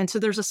 right? And so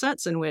there's a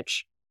sense in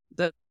which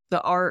the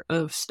art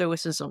of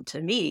Stoicism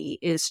to me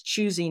is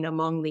choosing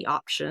among the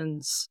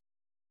options.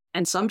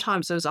 And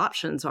sometimes those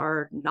options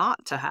are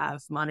not to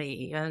have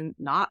money and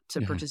not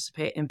to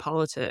participate in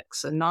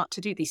politics and not to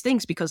do these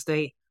things because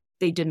they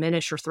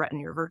diminish or threaten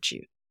your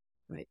virtue,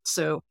 right?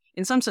 So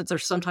in some sense,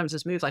 there's sometimes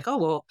this move like, oh,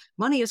 well,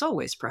 money is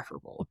always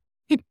preferable.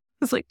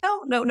 It's like,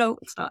 no,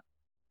 it's not.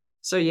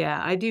 So yeah,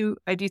 I do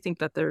think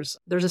that there's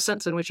a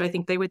sense in which I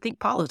think they would think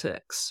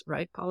politics,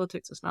 right?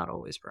 Politics is not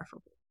always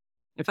preferable.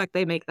 In fact,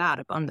 they make that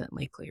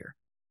abundantly clear.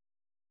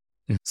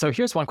 So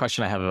here's one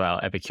question I have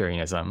about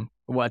Epicureanism,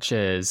 which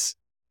is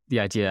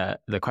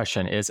the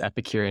question, is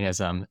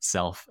Epicureanism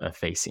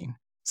self-effacing?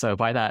 So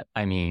by that,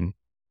 I mean,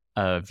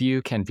 a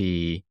view can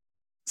be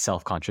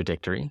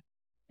self-contradictory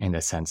in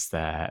the sense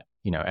that,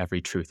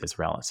 every truth is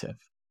relative.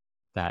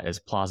 That is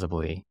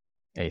plausibly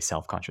a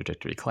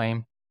self-contradictory claim.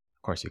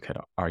 Of course, you could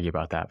argue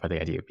about that, but the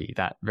idea would be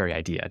that very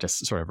idea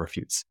just sort of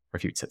refutes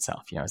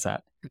itself. Is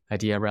that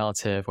idea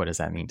relative? What does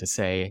that mean to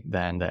say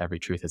then that every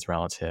truth is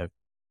relative?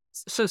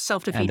 So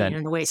self-defeating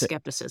in the way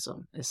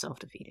skepticism is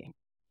self-defeating.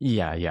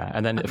 Yeah.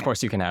 And then, of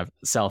course, you can have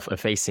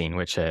self-effacing,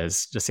 which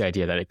is just the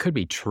idea that it could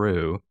be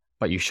true,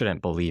 but you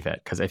shouldn't believe it.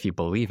 Because if you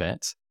believe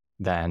it,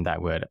 then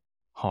that would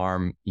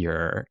harm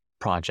your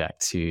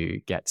project to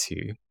get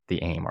to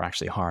the aim or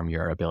actually harm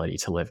your ability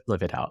to live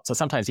it out. So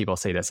sometimes people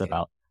say this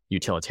about,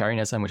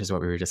 utilitarianism, which is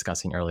what we were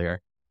discussing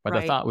earlier. But the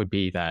Right. thought would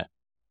be that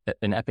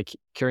in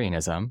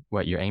Epicureanism,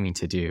 what you're aiming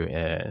to do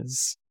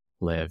is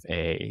live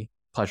a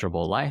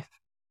pleasurable life,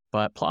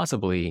 but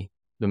plausibly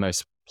the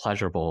most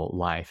pleasurable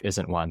life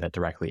isn't one that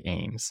directly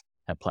aims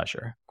at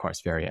pleasure. Of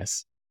course,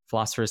 various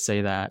philosophers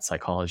say that,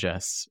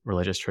 psychologists,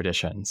 religious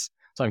traditions.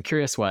 So I'm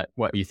curious what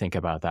you think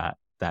about that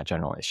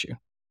general issue.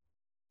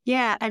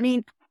 Yeah. I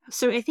mean,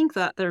 so I think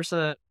that there's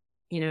a,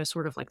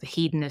 sort of like the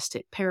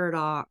hedonistic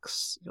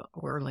paradox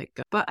or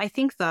but I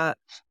think that,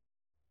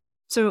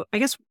 so I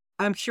guess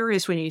I'm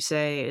curious when you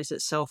say, is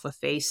it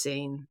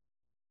self-effacing?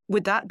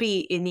 Would that be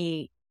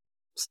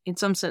in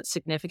some sense,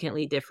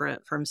 significantly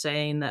different from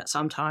saying that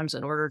sometimes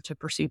in order to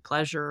pursue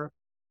pleasure,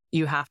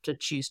 you have to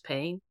choose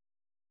pain?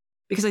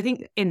 Because I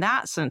think in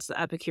that sense, the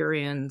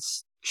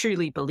Epicureans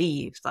truly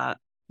believe that,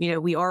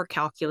 we are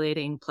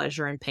calculating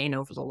pleasure and pain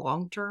over the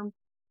long term,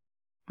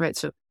 right?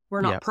 So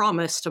we're not Yep.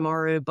 promised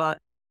tomorrow, but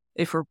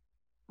if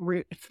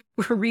if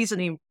we're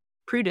reasoning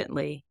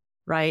prudently,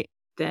 right,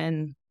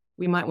 then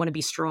we might want to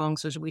be strong,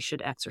 so we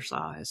should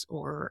exercise,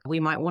 or we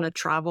might want to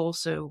travel,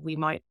 so we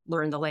might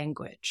learn the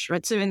language,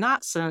 right? So in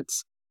that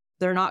sense,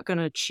 they're not going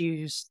to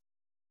choose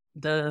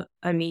the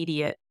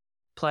immediate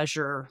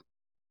pleasure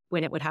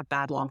when it would have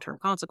bad long-term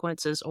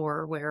consequences,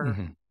 or where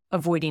Mhm.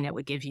 avoiding it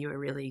would give you a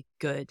really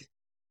good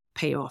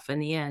payoff in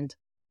the end.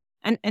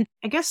 And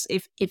I guess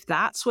if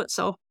that's what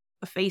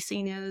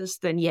self-effacing is,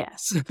 then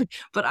yes.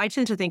 But I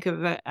tend to think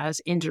of it as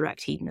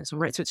indirect hedonism,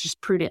 right? So it's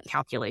just prudent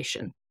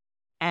calculation.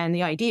 And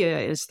the idea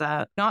is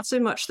that not so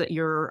much that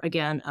you're,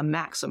 again, a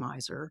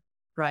maximizer,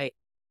 right?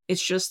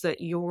 It's just that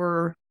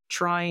you're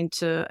trying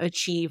to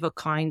achieve a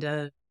kind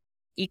of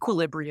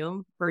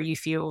equilibrium where you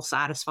feel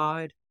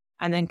satisfied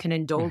and then can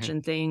indulge Mhm.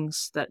 in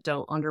things that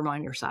don't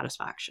undermine your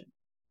satisfaction,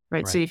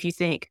 right? So Right. if you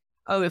think,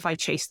 oh, if I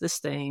chase this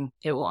thing,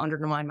 it will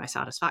undermine my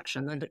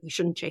satisfaction, then you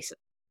shouldn't chase it.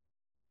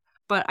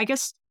 But I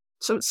guess,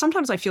 so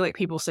sometimes I feel like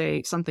people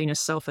say something is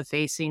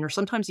self-effacing, or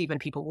sometimes even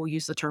people will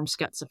use the term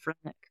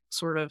schizophrenic,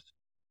 sort of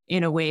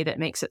in a way that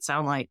makes it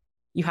sound like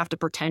you have to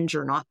pretend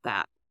you're not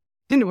that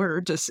in order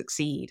to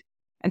succeed.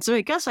 And so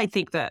I guess I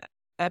think that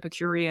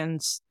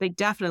Epicureans, they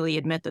definitely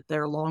admit that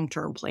they're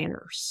long-term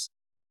planners.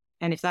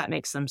 And if that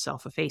makes them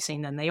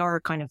self-effacing, then they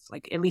are kind of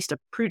like at least a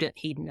prudent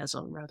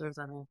hedonism rather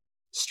than a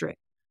strict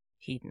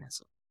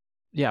hedonism.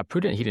 Yeah,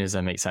 prudent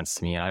hedonism makes sense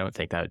to me, and I don't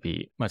think that would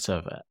be much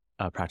of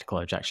a practical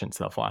objection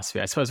to the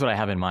philosophy. I suppose what I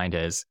have in mind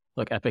is,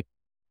 look,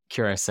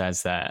 Epicurus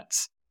says that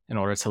in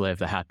order to live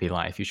the happy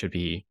life, you should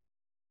be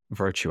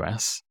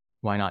virtuous.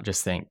 Why not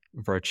just think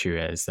virtue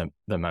is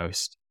the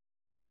most,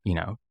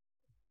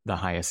 the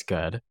highest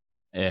good,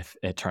 if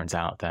it turns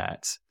out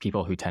that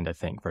people who tend to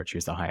think virtue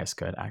is the highest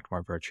good act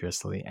more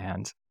virtuously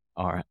and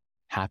are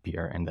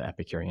happier in the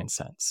Epicurean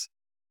sense?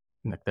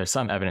 There's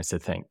some evidence to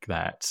think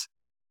that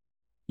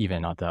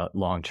even on the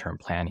long-term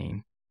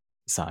planning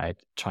side,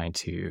 trying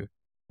to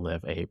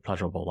live a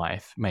pleasurable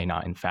life may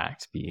not in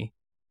fact be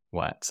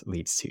what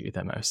leads to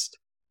the most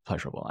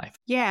pleasurable life.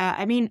 Yeah,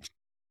 I mean,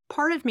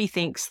 part of me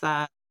thinks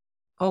that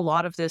a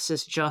lot of this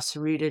is just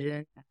rooted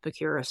in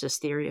Epicurus'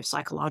 theory of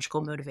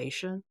psychological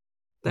motivation,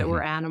 that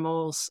we're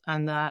animals,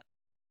 and that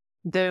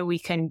though we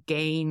can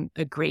gain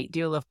a great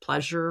deal of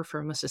pleasure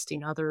from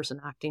assisting others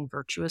and acting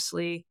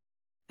virtuously,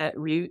 at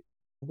root,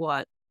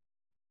 what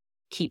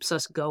keeps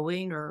us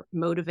going or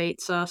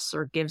motivates us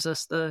or gives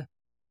us the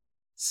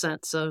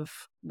sense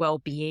of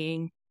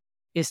well-being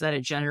is that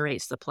it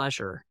generates the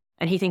pleasure.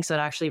 And he thinks that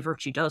actually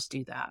virtue does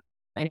do that.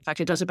 And in fact,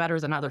 it does it better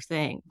than other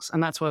things.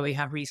 And that's why we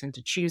have reason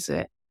to choose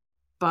it.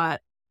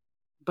 But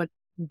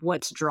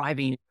what's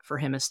driving for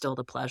him is still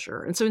the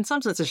pleasure. And so in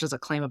some sense, it's just a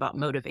claim about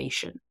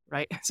motivation,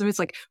 right? So it's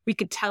like we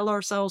could tell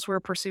ourselves we're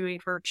pursuing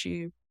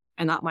virtue,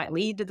 and that might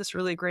lead to this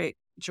really great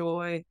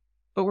joy,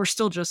 but we're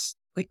still just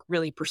like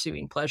really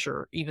pursuing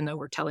pleasure, even though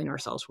we're telling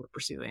ourselves we're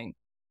pursuing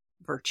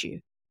virtue.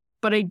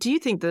 But I do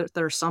think that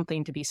there's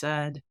something to be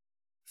said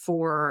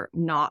for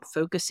not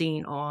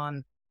focusing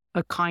on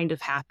a kind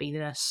of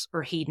happiness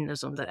or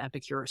hedonism that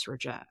Epicurus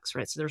rejects,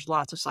 right? So there's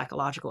lots of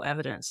psychological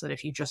evidence that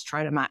if you just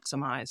try to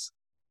maximize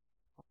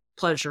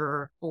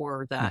pleasure,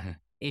 or that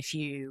if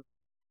you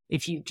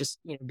just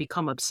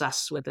become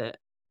obsessed with it,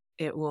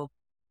 it will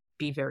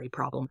be very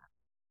problematic.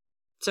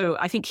 So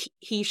I think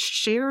he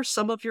shares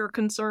some of your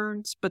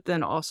concerns, but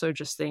then also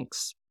just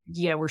thinks,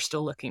 yeah, we're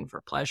still looking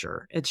for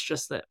pleasure. It's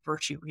just that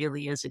virtue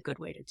really is a good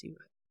way to do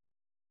it.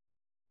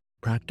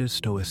 Practice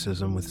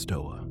Stoicism with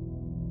Stoa.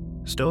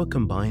 Stoa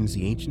combines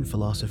the ancient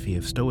philosophy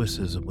of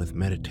Stoicism with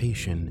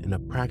meditation in a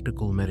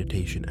practical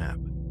meditation app.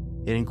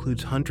 It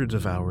includes hundreds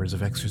of hours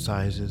of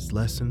exercises,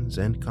 lessons,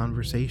 and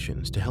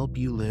conversations to help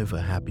you live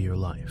a happier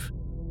life.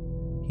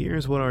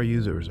 Here's what our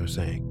users are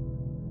saying.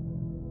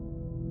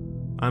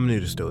 I'm new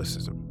to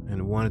Stoicism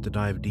and wanted to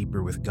dive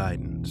deeper with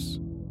guidance.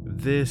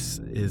 This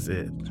is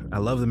it. I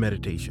love the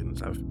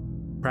meditations. I've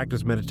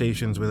practiced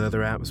meditations with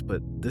other apps,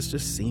 but this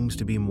just seems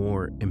to be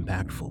more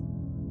impactful.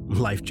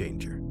 Life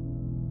changer.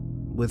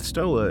 With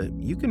Stoa,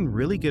 you can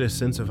really get a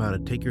sense of how to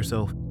take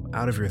yourself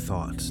out of your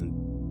thoughts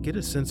and get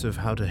a sense of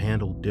how to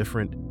handle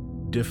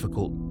different,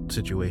 difficult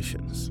difficult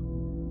situations.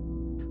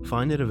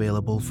 Find it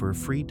available for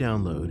free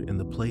download in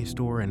the Play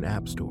Store and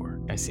App Store.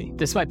 I see.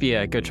 This might be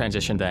a good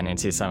transition then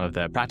into some of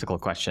the practical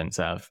questions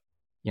of,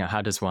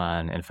 how does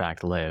one, in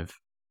fact, live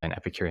an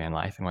Epicurean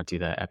life, and what do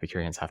the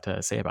Epicureans have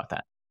to say about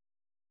that?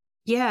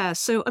 Yeah.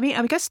 So,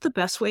 I guess the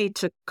best way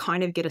to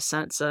kind of get a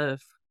sense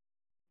of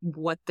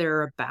what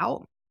they're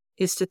about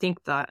is to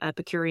think that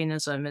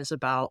Epicureanism is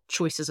about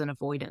choices and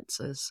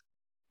avoidances.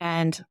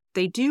 And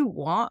they do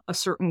want a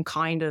certain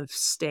kind of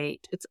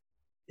state.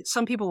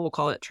 Some people will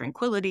call it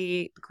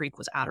tranquility. The Greek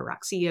was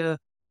ataraxia.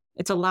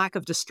 It's a lack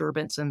of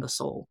disturbance in the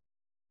soul.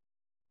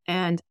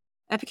 And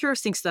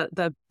Epicurus thinks that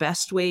the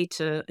best way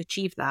to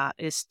achieve that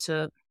is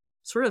to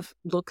sort of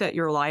look at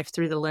your life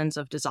through the lens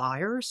of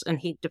desires, and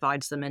he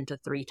divides them into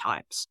 3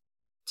 types.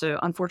 So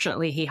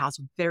unfortunately, he has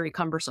very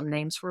cumbersome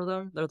names for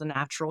them. They're the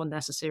natural and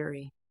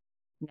necessary,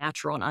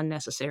 natural and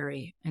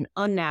unnecessary, and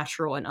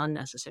unnatural and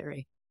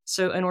unnecessary.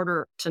 So in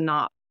order to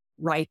not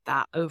write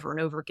that over and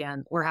over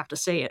again, or have to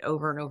say it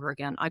over and over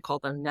again, I call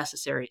them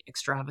necessary,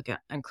 extravagant,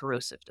 and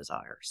corrosive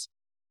desires.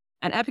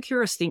 And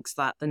Epicurus thinks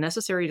that the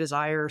necessary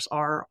desires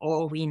are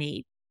all we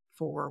need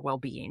for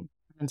well-being.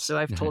 And so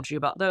I've told you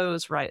about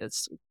those, right?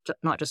 It's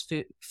not just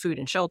food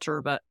and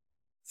shelter, but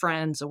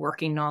friends, a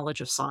working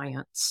knowledge of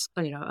science,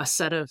 a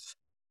set of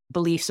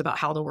beliefs about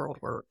how the world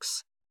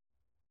works.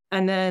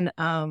 And then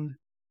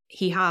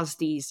he has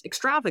these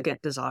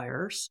extravagant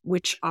desires,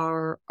 which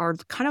are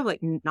kind of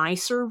like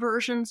nicer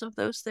versions of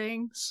those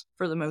things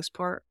for the most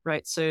part,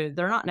 right? So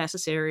they're not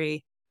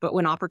necessary, but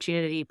when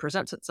opportunity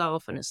presents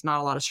itself and it's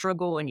not a lot of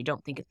struggle and you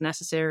don't think it's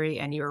necessary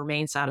and you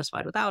remain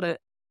satisfied without it,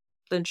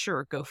 then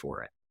sure, go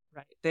for it,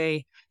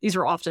 right? These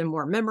are often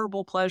more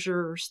memorable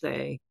pleasures.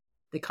 They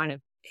kind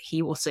of,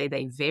 he will say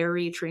they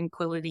vary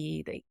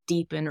tranquility, they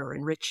deepen or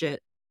enrich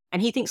it.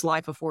 And he thinks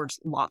life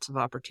affords lots of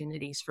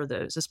opportunities for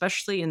those,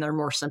 especially in their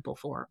more simple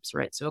forms,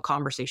 right? So a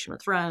conversation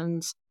with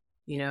friends,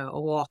 a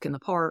walk in the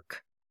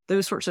park,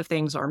 those sorts of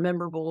things are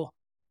memorable.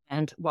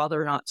 And while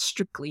they're not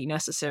strictly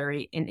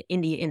necessary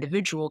in the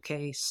individual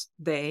case,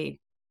 they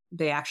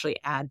actually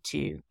add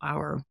to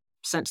our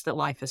sense that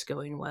life is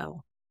going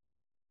well.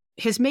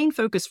 His main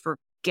focus for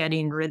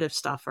getting rid of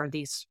stuff are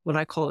these, what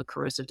I call the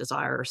corrosive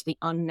desires, the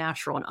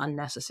unnatural and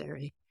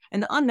unnecessary.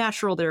 And the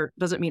unnatural there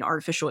doesn't mean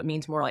artificial. It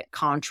means more like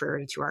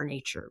contrary to our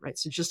nature, right?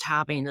 So just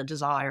having the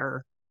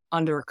desire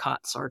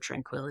undercuts our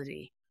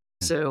tranquility.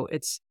 So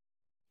it's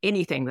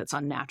anything that's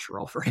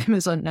unnatural for him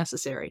is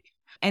unnecessary.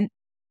 And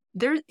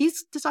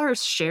these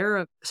desires share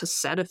a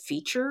set of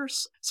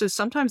features. So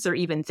sometimes they're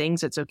even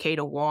things it's okay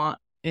to want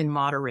in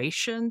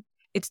moderation.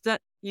 It's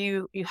that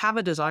you have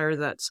a desire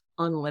that's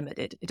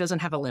unlimited. It doesn't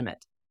have a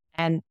limit.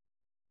 And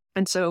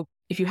so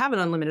if you have an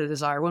unlimited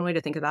desire, one way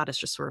to think of that is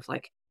just sort of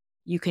like,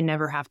 you can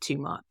never have too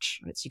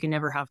much. You can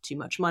never have too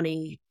much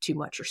money, too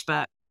much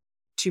respect,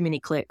 too many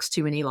clicks,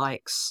 too many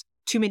likes,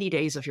 too many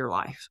days of your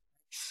life.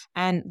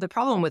 And the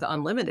problem with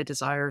unlimited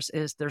desires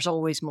is there's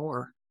always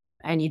more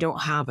and you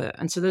don't have it.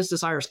 And so those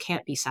desires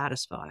can't be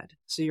satisfied.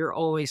 So you're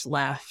always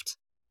left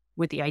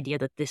with the idea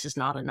that this is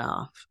not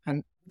enough.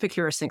 And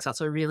Epicurus thinks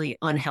that's a really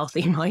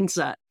unhealthy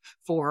mindset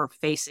for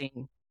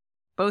facing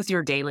both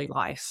your daily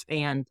life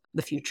and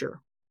the future.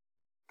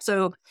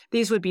 So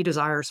these would be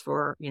desires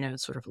for,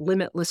 sort of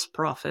limitless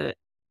profit,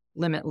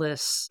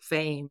 limitless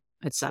fame,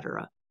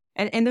 etc.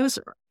 And those,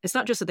 it's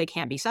not just that they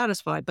can't be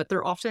satisfied, but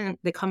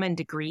they come in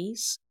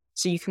degrees.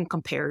 So you can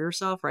compare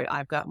yourself, right?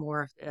 I've got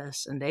more of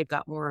this and they've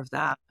got more of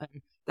that.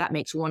 And that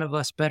makes one of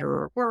us better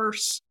or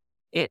worse.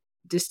 It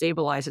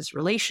destabilizes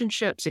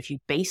relationships if you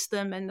base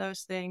them in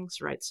those things,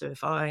 right? So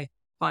if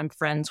I'm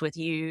friends with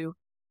you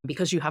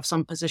because you have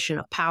some position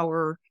of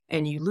power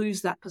and you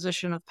lose that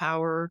position of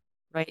power,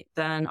 right,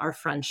 then our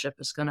friendship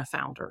is going to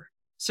founder.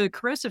 So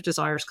corrosive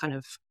desires kind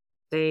of,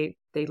 they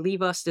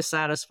leave us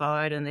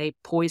dissatisfied and they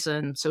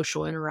poison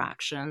social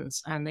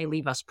interactions and they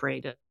leave us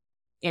prey to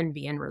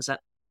envy and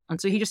resentment.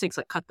 And so he just thinks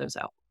cut those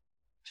out,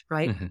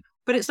 right? Mm-hmm.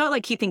 But it's not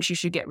like he thinks you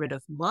should get rid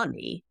of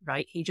money,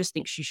 right? He just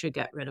thinks you should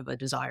get rid of a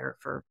desire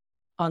for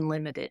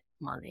unlimited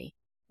money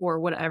or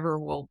whatever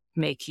will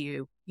make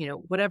you,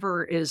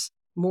 whatever is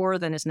more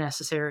than is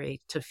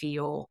necessary to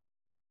feel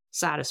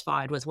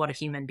satisfied with what a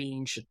human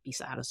being should be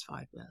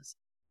satisfied with.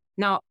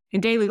 Now, in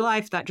daily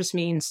life, that just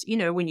means,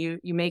 when you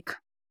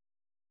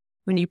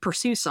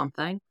pursue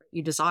something,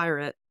 you desire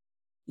it,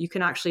 you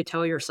can actually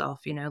tell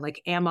yourself,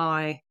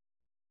 why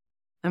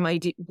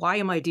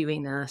am I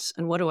doing this?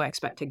 And what do I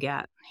expect to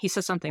get? He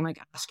says something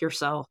like, ask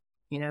yourself,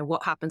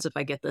 what happens if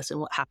I get this and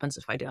what happens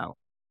if I don't?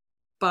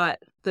 But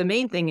the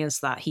main thing is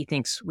that he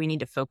thinks we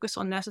need to focus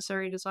on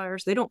necessary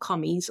desires. They don't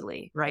come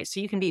easily, right? So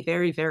you can be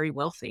very, very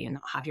wealthy and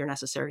not have your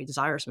necessary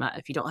desires met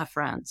if you don't have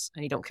friends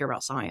and you don't care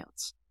about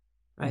science,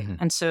 right? Mm-hmm.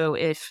 And so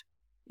if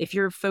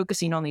you're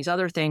focusing on these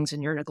other things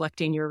and you're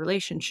neglecting your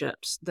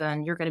relationships,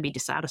 then you're going to be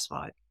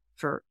dissatisfied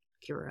for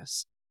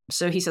Epicurus.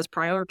 So he says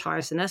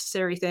prioritize the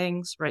necessary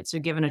things, right? So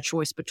given a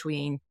choice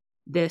between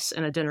this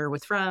and a dinner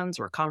with friends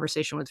or a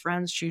conversation with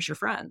friends, choose your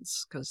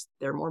friends because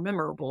they're more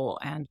memorable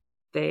and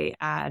they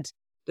add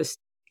this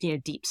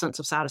deep sense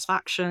of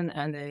satisfaction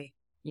and they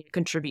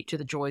contribute to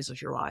the joys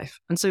of your life.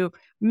 And so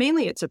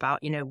mainly it's about,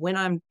 when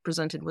I'm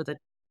presented with a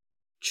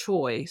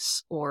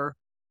choice or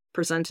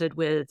presented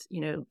with,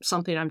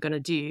 something I'm going to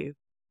do,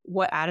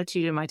 what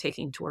attitude am I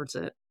taking towards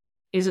it?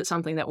 Is it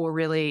something that will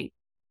really,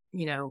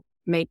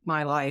 make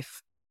my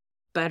life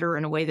better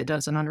in a way that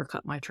doesn't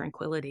undercut my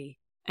tranquility?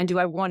 And do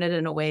I want it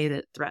in a way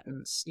that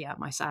threatens,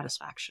 my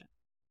satisfaction?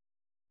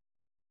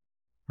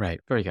 Right.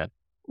 Very good.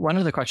 One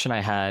other question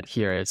I had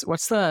here is,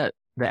 what's the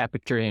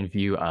Epicurean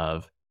view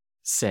of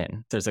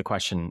sin? There's a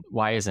question,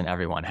 why isn't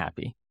everyone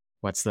happy?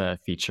 What's the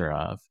feature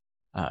of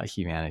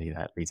humanity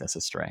that leads us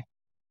astray?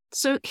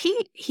 So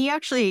he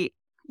actually,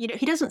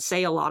 he doesn't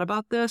say a lot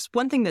about this.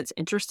 One thing that's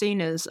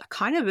interesting is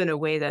kind of in a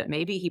way that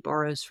maybe he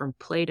borrows from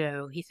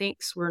Plato. He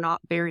thinks we're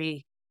not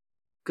very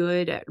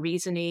good at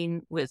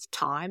reasoning with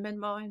time in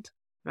mind,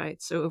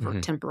 right? So over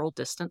temporal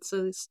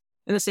distances,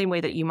 in the same way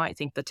that you might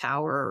think the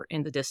tower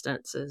in the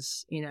distance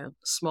is,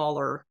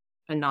 smaller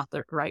and not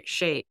the right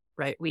shape,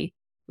 right? We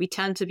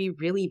tend to be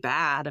really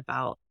bad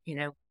about,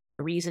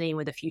 reasoning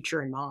with the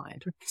future in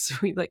mind. So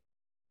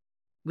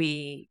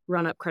we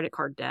run up credit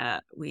card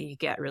debt. We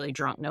get really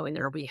drunk knowing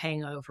there'll be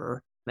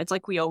hangover. It's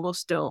like we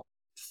almost don't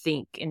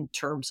think in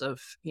terms of,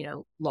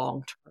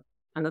 long term.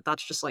 And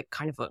that's just like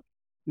kind of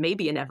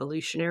maybe an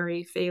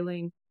evolutionary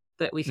failing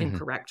that we can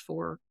correct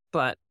for,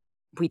 but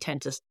we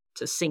tend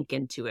to sink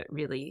into it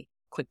really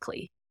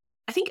quickly.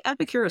 I think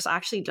Epicurus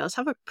actually does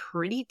have a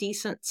pretty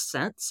decent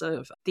sense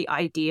of the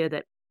idea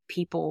that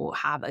people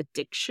have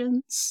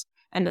addictions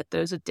and that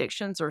those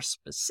addictions are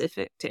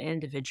specific to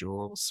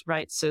individuals,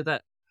 right? So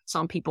that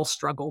some people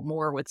struggle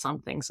more with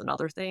some things than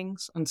other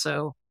things. And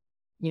so,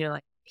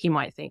 like he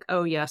might think,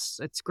 oh, yes,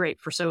 it's great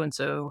for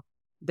so-and-so.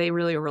 They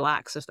really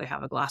relax if they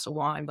have a glass of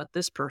wine, but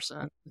this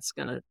person is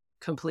going to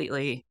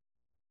completely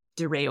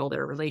derail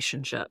their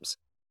relationships.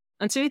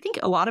 And so I think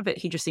a lot of it,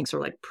 he just thinks are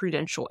like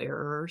prudential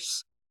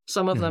errors.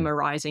 Some of them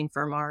arising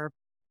from our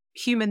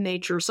human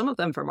nature, some of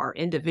them from our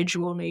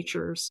individual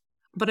natures.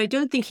 But I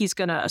don't think he's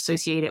going to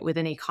associate it with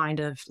any kind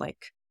of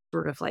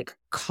sort of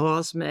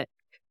cosmic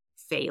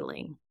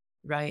failing,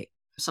 right?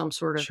 Some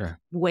sort of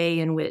way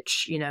in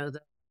which,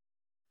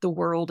 the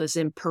world is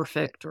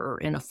imperfect or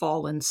in a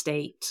fallen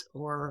state.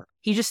 Or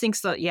he just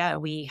thinks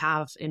that, we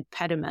have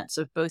impediments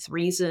of both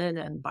reason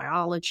and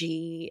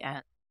biology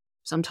and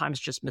sometimes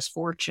just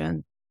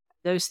misfortune.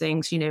 Those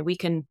things, we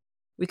can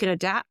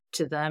adapt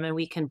to them and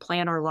we can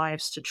plan our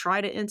lives to try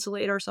to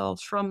insulate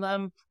ourselves from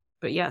them.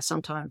 But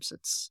sometimes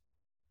it's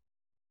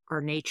our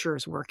nature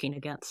is working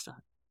against us.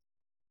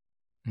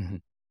 Mm-hmm.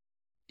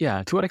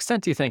 Yeah. To what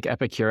extent do you think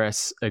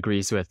Epicurus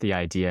agrees with the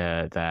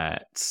idea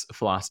that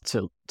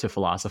to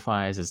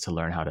philosophize is to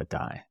learn how to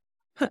die?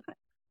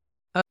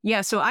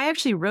 So I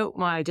actually wrote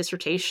my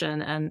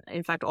dissertation, and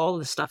in fact, all of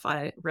the stuff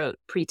I wrote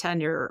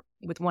pre-tenure,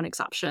 with one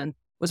exception,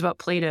 was about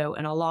Plato,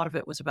 and a lot of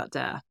it was about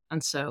death.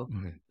 And so,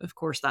 of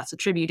course, that's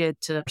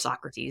attributed to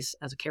Socrates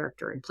as a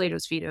character in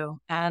Plato's Phaedo.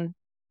 And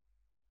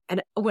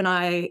when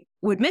I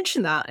would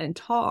mention that in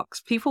talks,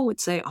 people would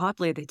say,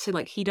 oddly, they'd say,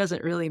 he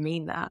doesn't really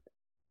mean that.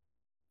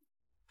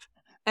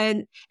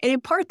 And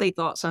in part, they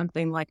thought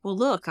something like, well,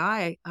 look,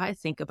 I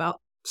think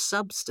about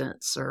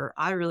substance, or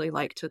I really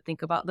like to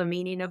think about the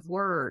meaning of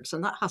words.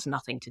 And that has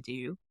nothing to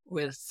do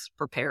with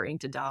preparing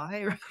to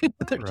die. Right?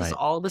 There's just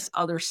all this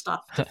other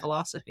stuff to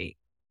philosophy.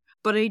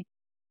 But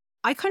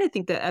I kind of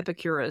think that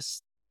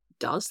Epicurus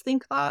does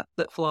think that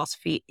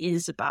philosophy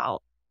is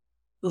about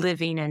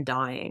living and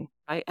dying,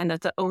 right? And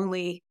that the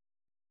only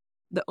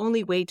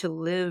way to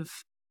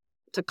live,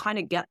 to kind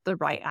of get the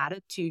right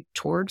attitude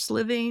towards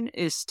living,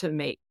 is to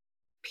make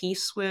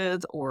peace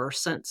with or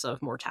sense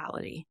of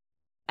mortality.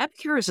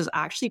 Epicurus is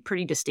actually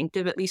pretty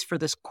distinctive, at least for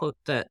this quote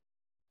that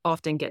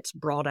often gets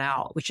brought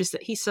out, which is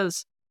that he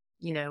says,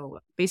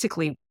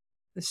 basically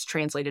this is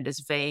translated as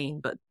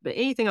vain, but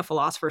anything a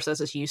philosopher says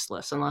is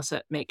useless unless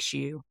it makes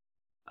you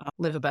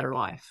live a better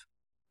life,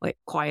 like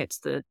quiets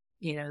the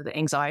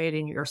anxiety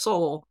in your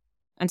soul.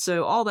 And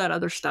so all that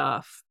other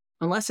stuff,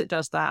 unless it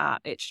does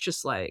that, it's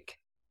just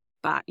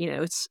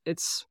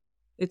it's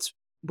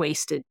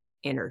wasted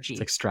energy.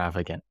 It's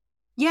extravagant.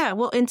 Yeah,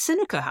 well, and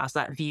Seneca has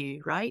that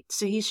view, right?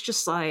 So he's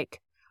just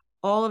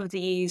all of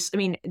these,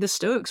 the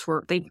Stoics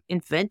they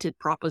invented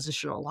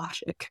propositional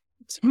logic.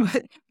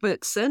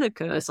 But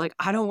Seneca is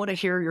I don't want to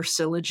hear your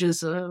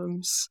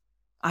syllogisms.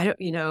 I don't,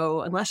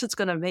 unless it's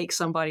going to make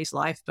somebody's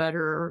life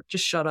better,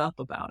 just shut up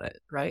about it,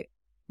 right?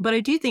 But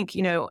I do think,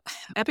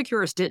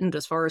 Epicurus didn't,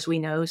 as far as we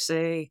know,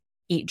 say,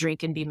 eat,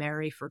 drink, and be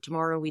merry, for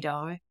tomorrow we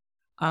die.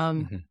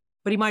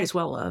 But he might as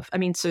well have.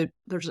 So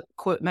there's a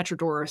quote,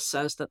 Metrodorus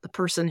says that the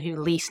person who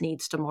least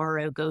needs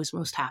tomorrow goes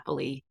most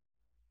happily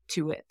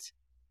to it.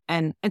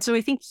 And so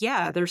I think,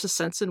 there's a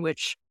sense in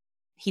which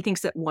he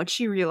thinks that once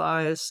you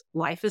realize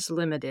life is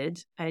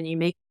limited and you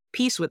make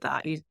peace with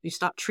that, you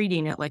stop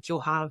treating it like you'll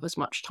have as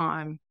much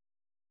time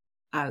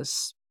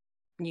as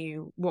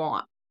you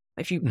want.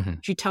 If you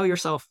tell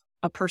yourself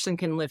a person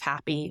can live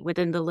happy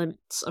within the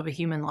limits of a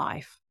human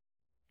life,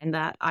 and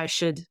that I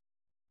should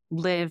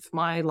live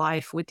my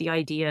life with the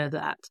idea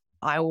that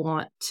I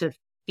want to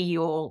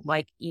feel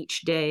like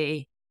each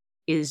day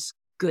is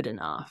good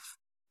enough,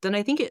 then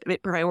I think it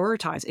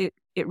prioritizes,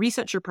 it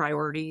resets your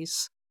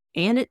priorities,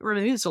 and it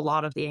removes a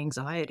lot of the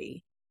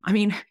anxiety. I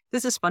mean,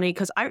 this is funny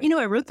because I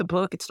wrote the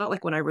book. It's not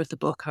like when I wrote the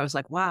book, I was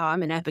like, wow,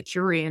 I'm an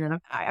Epicurean, and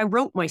I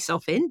wrote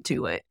myself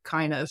into it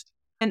kind of.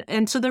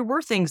 And so there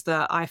were things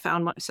that I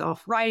found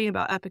myself writing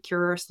about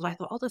Epicurus that I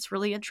thought, oh, that's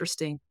really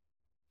interesting.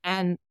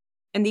 And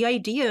the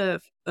idea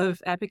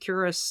of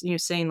Epicurus,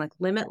 saying like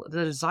the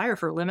desire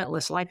for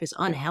limitless life is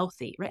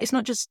unhealthy, right? It's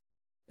not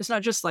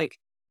just like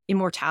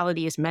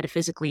immortality is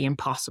metaphysically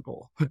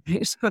impossible.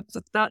 So it's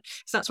not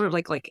sort of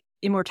like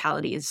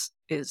immortality is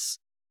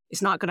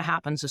not going to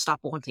happen, so stop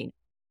wanting.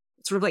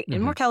 It's sort of like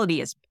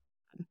immortality is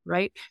bad,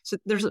 right? So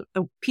there's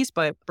a piece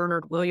by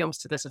Bernard Williams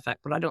to this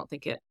effect, but I don't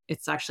think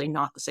it's actually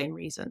not the same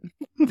reason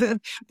that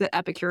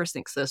Epicurus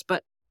thinks this.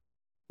 But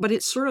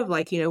it's sort of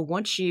like,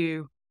 once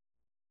you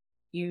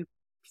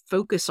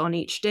focus on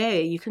each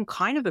day, you can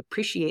kind of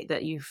appreciate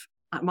that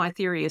my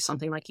theory is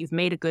something like you've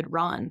made a good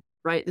run,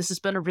 right? This has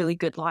been a really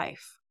good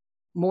life.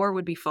 More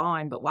would be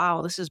fine, but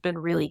wow, this has been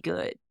really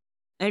good.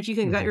 And if you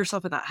can get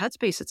yourself in that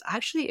headspace,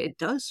 it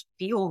does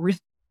feel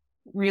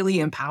really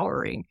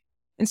empowering.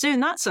 And so in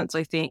that sense,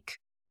 I think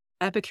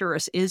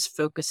Epicurus is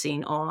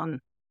focusing on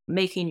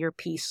making your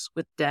peace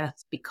with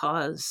death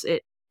because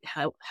it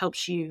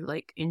helps you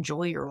like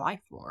enjoy your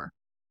life more.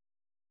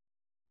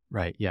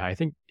 Right. Yeah, I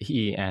think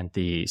he and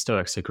the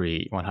Stoics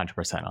agree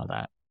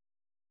 100%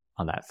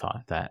 on that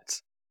thought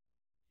that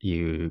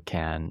you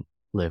can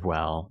live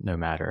well no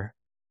matter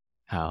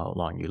how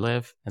long you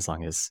live, as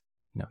long as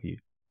you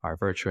are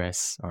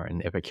virtuous, or in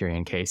the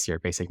Epicurean case, your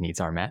basic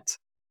needs are met,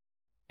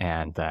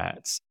 and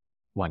that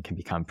one can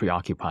become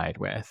preoccupied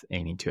with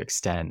aiming to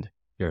extend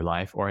your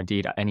life, or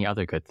indeed any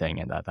other good thing,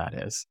 and that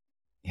is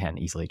can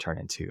easily turn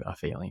into a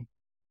failing.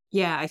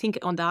 Yeah, I think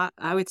on that,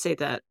 I would say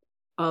that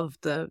of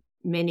the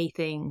many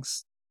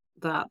things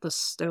that the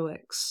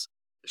Stoics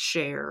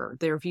share,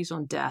 their views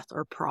on death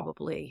are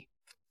probably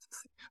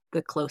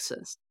the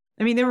closest.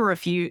 I mean, there were a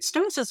few.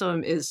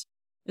 Stoicism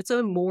it's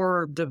a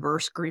more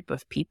diverse group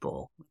of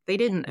people. They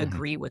didn't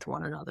agree with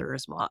one another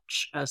as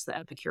much as the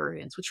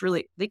Epicureans, which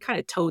really, they kind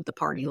of towed the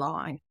party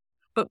line.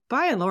 But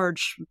by and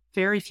large,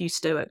 very few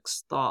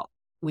Stoics thought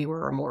we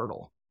were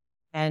immortal.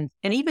 And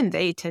even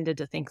they tended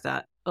to think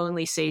that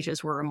only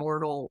sages were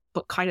immortal,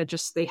 but kind of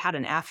just, they had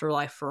an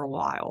afterlife for a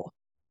while.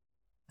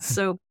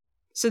 So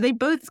they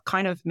both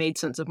kind of made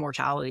sense of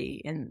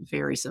mortality in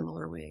very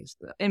similar ways,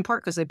 in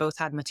part because they both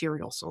had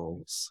material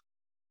souls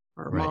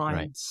or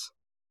minds. Right.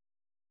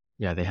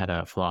 Yeah, they had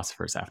a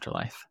philosopher's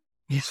afterlife.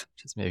 Yes.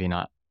 Which is maybe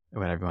not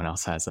what everyone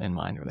else has in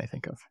mind when they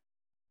think of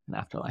an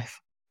afterlife.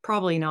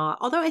 Probably not.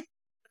 Although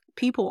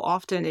people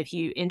often, if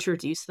you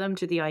introduce them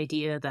to the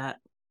idea that,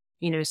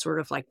 sort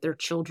of like their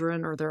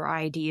children or their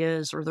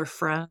ideas or their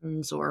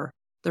friends or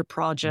their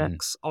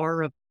projects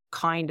are a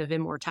kind of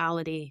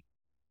immortality,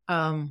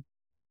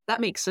 that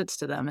makes sense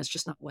to them. It's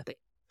just not what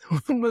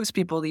most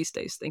people these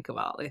days think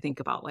about. They think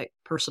about like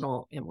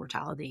personal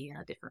immortality in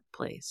a different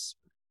place.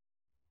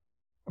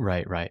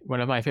 Right.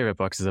 One of my favorite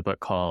books is a book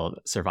called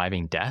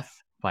Surviving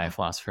Death by a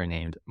philosopher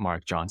named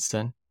Mark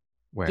Johnston,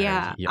 where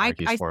he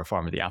argues for a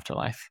form of the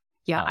afterlife.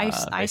 Yeah,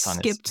 I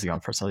skipped his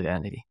beyond personal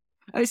identity.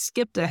 I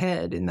skipped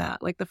ahead in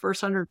that. Like the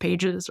first 100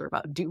 pages are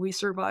about, do we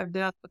survive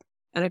death?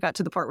 And I got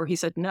to the part where he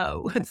said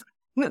no.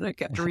 And I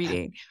kept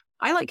reading.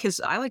 I liked his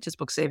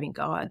book Saving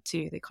God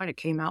too. They kind of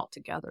came out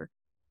together.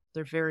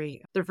 They're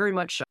very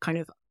much kind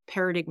of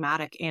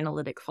paradigmatic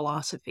analytic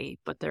philosophy,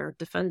 but they're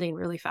defending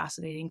really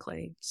fascinating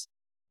claims.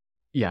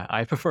 Yeah,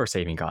 I prefer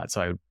Saving God,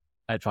 so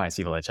I advise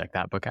people to check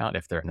that book out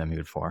if they're in the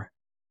mood for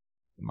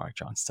Mark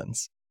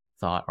Johnston's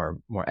thought or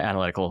more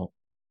analytical,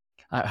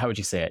 how would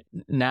you say it,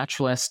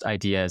 naturalist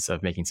ideas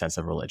of making sense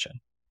of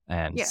religion.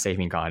 And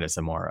Saving God is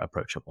a more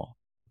approachable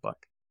book.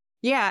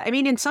 Yeah, I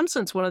mean, in some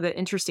sense, one of the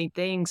interesting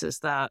things is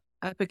that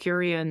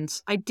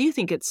Epicureans, I do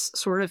think it's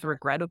sort of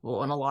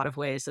regrettable in a lot of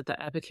ways that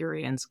the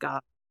Epicureans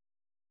got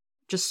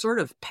just sort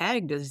of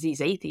pegged as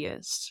these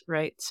atheists,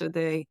 right? So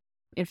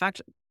in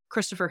fact,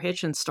 Christopher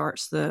Hitchens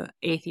starts the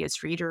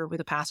Atheist Reader with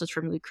a passage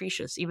from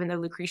Lucretius, even though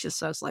Lucretius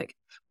says like,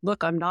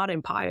 look, I'm not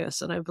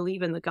impious and I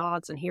believe in the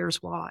gods and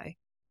here's why,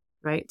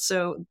 right?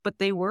 So, but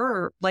they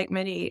were, like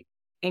many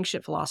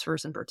ancient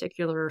philosophers in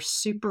particular,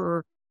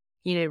 super,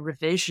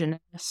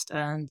 revisionist,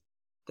 and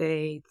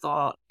they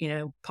thought,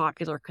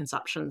 popular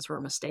conceptions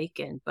were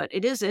mistaken. But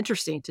it is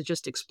interesting to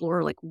just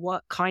explore like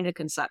what kind of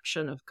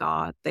conception of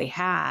God they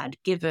had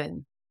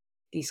given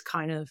these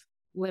kind of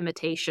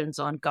limitations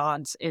on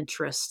God's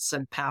interests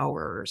and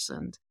powers.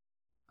 And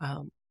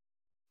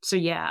so,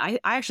 yeah, I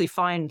actually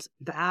find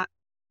that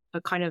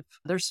a kind of,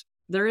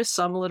 there is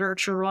some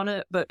literature on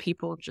it, but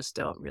people just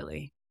don't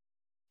really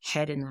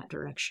head in that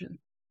direction,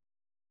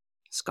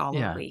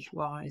 scholarly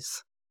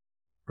wise.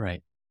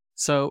 Right.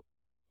 So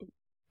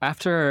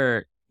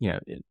after,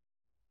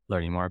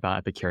 learning more about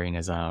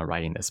Epicureanism,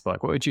 writing this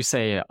book, what would you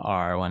say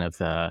are one of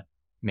the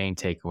main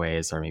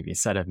takeaways, or maybe a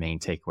set of main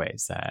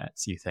takeaways that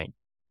you think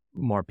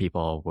more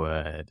people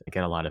would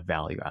get a lot of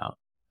value out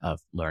of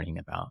learning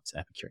about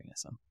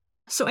Epicureanism?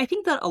 So I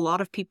think that a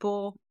lot of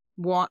people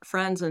want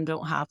friends and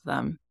don't have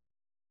them.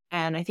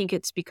 And I think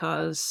it's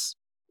because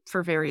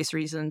for various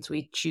reasons,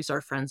 we choose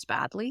our friends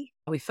badly.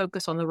 We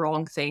focus on the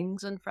wrong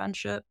things in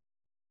friendship.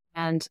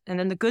 And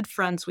then the good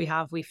friends we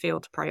have, we fail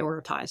to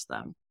prioritize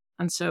them.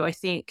 And so I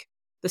think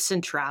the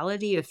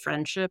centrality of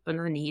friendship and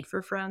the need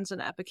for friends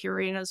in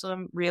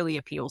Epicureanism really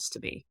appeals to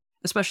me,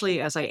 especially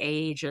as I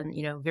age and,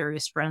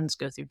 various friends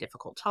go through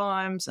difficult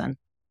times. And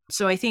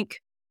so I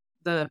think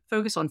the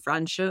focus on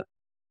friendship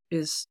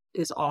is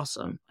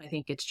awesome. I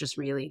think it's just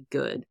really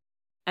good.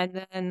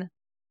 And then,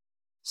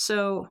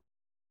 so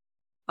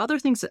other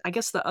things that, I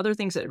guess the other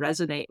things that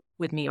resonate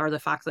with me are the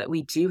fact that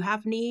we do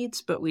have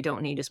needs, but we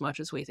don't need as much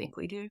as we think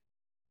we do.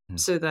 Mm.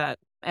 So that,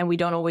 and we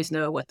don't always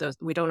know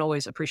we don't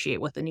always appreciate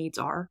what the needs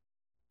are.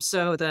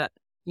 So that,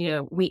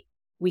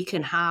 we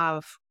can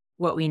have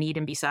what we need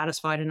and be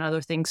satisfied, and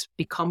other things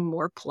become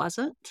more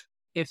pleasant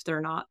if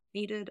they're not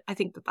needed. I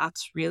think that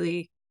that's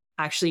really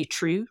actually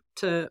true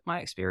to my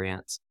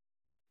experience.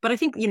 But I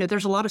think,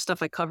 there's a lot of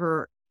stuff I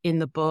cover in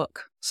the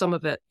book, some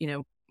of it,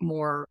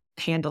 more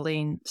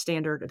handling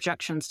standard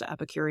objections to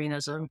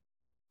Epicureanism.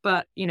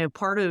 But,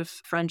 part of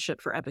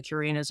friendship for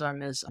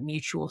Epicureanism is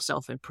mutual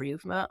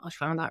self-improvement. I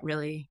found that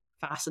really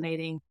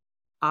fascinating.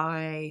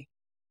 I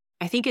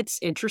think it's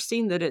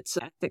interesting that it's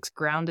ethics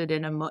grounded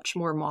in a much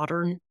more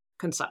modern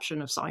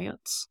conception of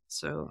science.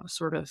 So a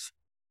sort of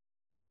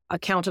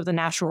account of the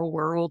natural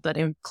world that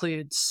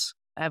includes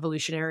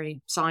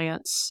evolutionary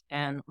science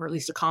or at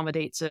least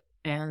accommodates it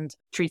and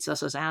treats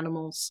us as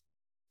animals.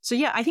 So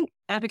yeah, I think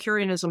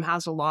Epicureanism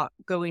has a lot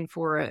going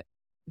for it,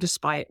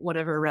 despite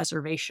whatever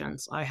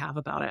reservations I have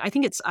about it. I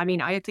think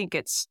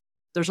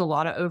there's a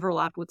lot of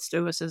overlap with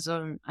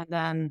Stoicism. And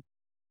then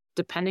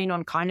depending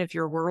on kind of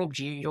your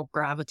worldview, you'll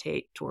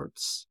gravitate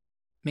towards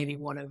maybe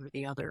one over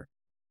the other.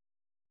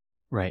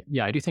 Right.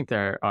 Yeah, I do think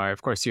there are,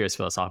 of course, serious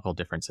philosophical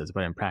differences,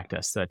 but in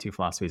practice, the two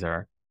philosophies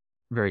are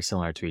very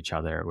similar to each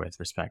other with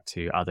respect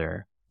to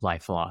other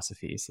life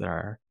philosophies that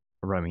are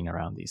roaming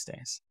around these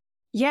days.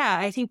 Yeah,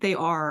 I think they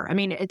are. I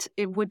mean, it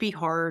would be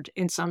hard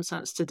in some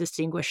sense to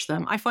distinguish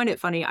them. I find it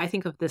funny. I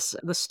think of the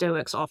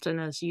Stoics often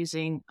as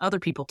using, other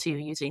people too,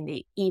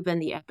 using even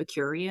the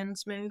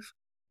Epicureans move,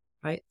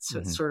 right? So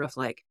It's sort of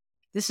like,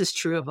 this is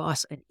true of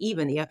us, and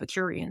even the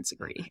Epicureans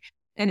agree.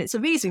 And it's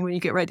amazing when you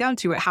get right down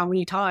to it, how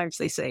many times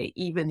they say,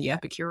 even the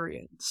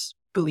Epicureans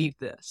believe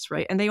this,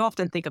 right? And they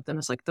often think of them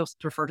as like, they'll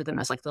refer to them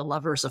as like the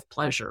lovers of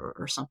pleasure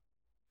or something.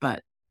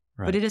 But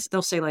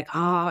they'll say like,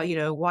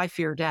 why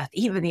fear death?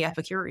 Even the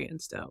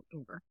Epicureans don't.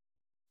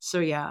 So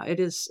yeah, it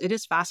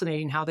is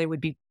fascinating how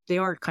they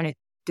are kind of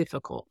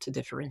difficult to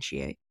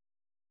differentiate.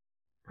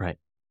 Right.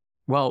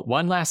 Well,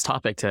 one last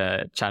topic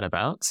to chat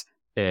about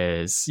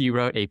is you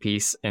wrote a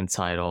piece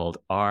entitled,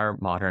 Are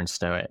Modern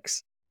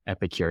Stoics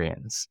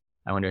Epicureans?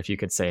 I wonder if you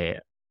could say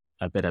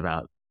a bit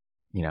about,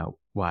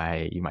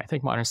 why you might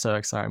think modern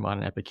Stoics are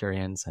modern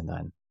Epicureans, and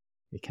then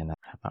we can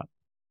wrap up.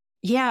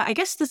 Yeah, I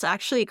guess this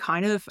actually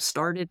kind of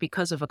started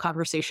because of a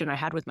conversation I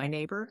had with my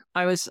neighbor.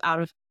 I was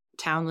out of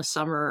town this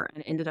summer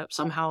and ended up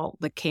somehow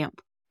a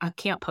camp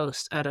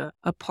post at a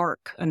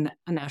park, a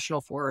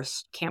national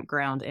forest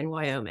campground in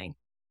Wyoming.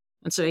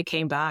 And so he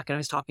came back and I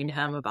was talking to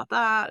him about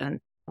that, and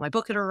my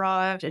book had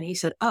arrived, and he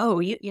said, "Oh,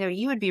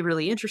 you would be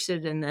really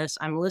interested in this.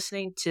 I'm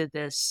listening to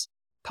this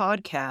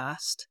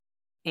podcast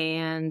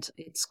and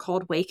it's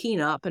called Waking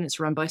Up, and it's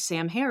run by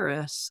Sam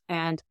Harris.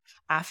 And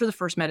after the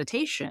first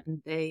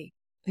meditation, they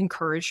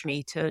encouraged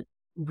me to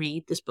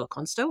read this book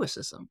on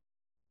Stoicism."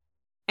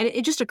 And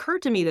it just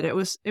occurred to me that it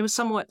was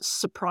somewhat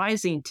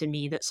surprising to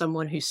me that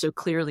someone who's so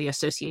clearly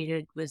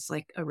associated with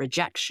like a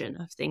rejection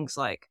of things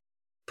like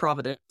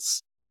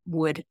providence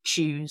would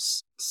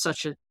choose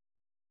such a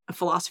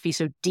philosophy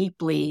so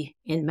deeply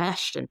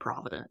enmeshed in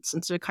providence.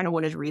 And so I kind of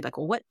wanted to read like,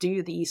 well, what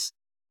do these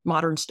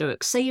modern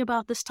Stoics say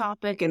about this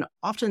topic? And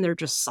often they're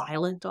just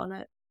silent on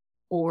it.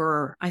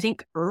 Or I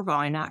think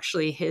Irvine,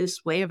 actually, his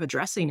way of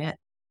addressing it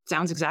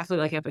sounds exactly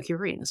like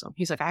Epicureanism.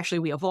 He's like, actually,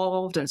 we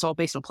evolved and it's all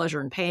based on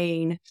pleasure and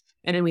pain.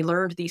 And then we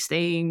learned these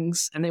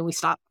things and then we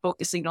stopped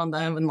focusing on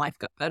them and life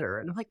got better.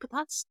 And I'm like, but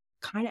that's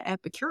kind of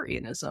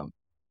Epicureanism.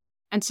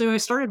 And so I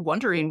started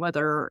wondering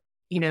whether,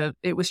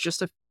 it was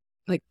just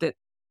that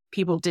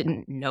people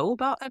didn't know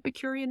about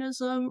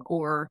Epicureanism,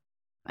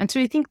 and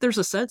so I think there's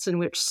a sense in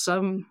which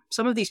some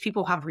of these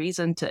people have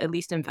reason to at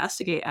least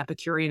investigate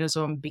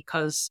Epicureanism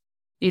because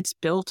it's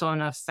built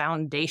on a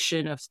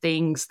foundation of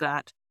things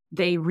that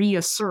they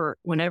reassert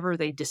whenever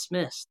they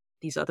dismiss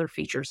these other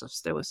features of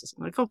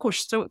Stoicism. Like, of course,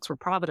 Stoics were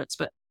providence,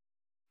 but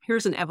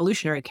here's an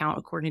evolutionary account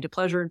according to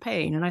pleasure and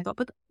pain. And I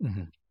thought,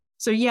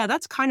 so yeah,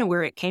 that's kind of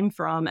where it came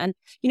from. And,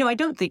 I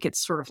don't think it's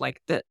sort of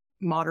like that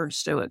modern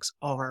Stoics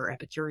are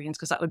Epicureans,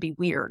 because that would be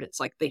weird. It's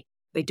like they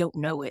don't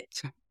know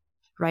it,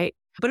 right?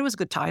 But it was a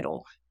good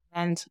title.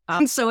 And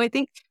so I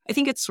think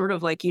it's sort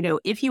of like,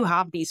 if you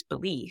have these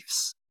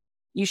beliefs,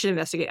 you should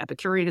investigate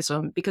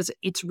Epicureanism, because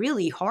it's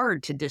really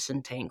hard to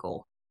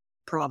disentangle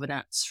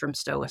providence from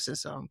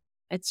Stoicism.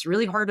 it's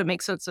really hard to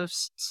make sense of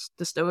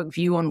the Stoic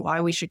view on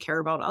why we should care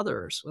about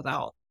others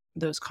without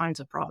those kinds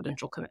of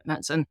providential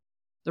commitments. And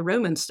the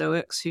Roman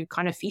Stoics, who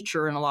kind of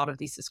feature in a lot of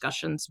these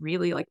discussions,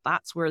 really like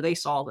that's where they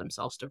saw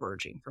themselves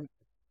diverging from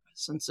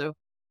us. And so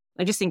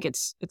I just think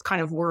it's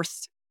kind of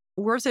worth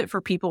it for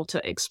people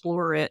to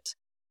explore it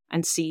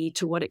and see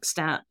to what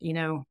extent,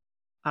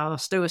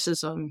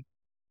 Stoicism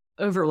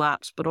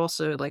overlaps, but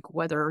also like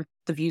whether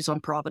the views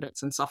on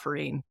providence and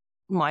suffering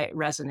might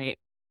resonate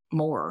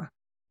more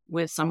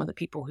with some of the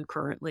people who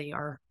currently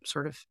are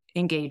sort of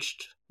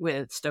engaged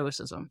with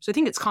Stoicism. So I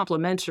think it's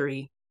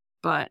complementary,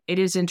 but it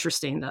is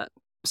interesting that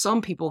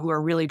some people who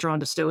are really drawn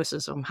to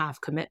Stoicism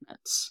have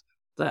commitments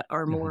that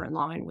are more in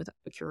line with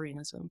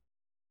Epicureanism.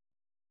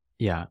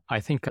 Yeah, I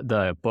think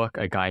the book,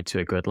 A Guide to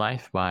a Good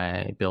Life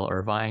by Bill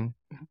Irvine,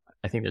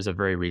 I think there's a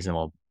very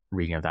reasonable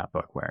reading of that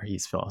book where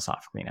he's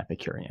philosophically an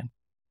Epicurean.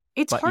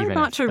 It's hard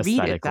not to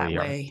read it that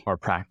way. Or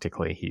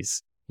practically,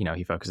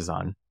 he focuses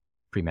on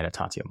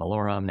premeditatio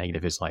malorum,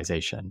 negative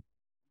visualization.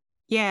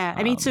 Yeah,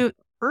 I mean, so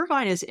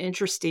Irvine is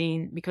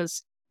interesting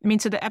because,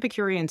 so the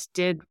Epicureans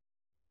did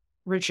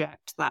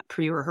reject that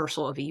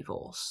pre-rehearsal of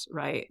evils,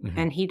 right?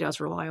 And he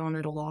does rely on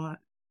it a lot.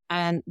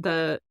 And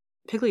the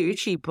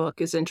Pigliucci book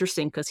is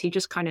interesting because he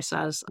just kind of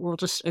says, we'll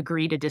just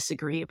agree to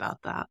disagree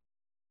about that,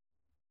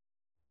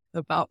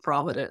 about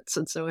providence.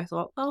 And so I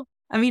thought, well,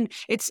 I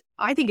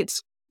think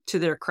it's to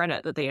their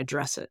credit that they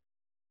address it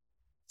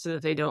so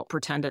that they don't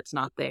pretend it's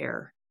not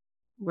there.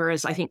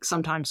 Whereas I think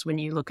sometimes when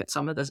you look at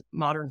some of the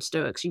modern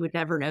Stoics, you would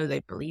never know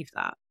they believe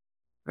that,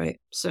 right?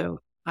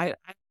 So I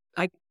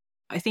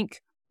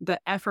think the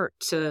effort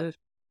to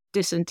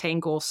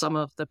disentangle some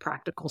of the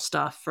practical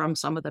stuff from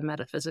some of the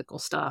metaphysical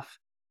stuff,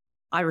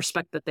 I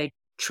respect that they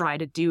try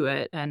to do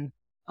it, and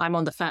I'm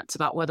on the fence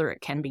about whether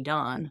it can be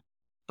done.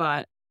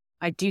 But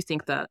I do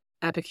think that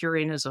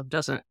Epicureanism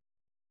doesn't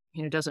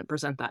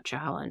present that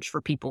challenge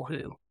for people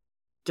who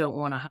don't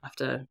want to have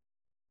to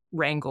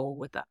wrangle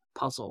with that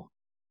puzzle.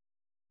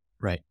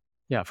 Right.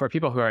 Yeah. For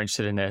people who are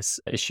interested in this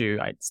issue,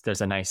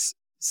 there's a nice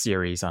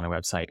series on a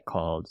website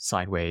called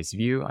Sideways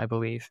View, I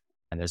believe.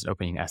 And there's an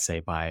opening essay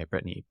by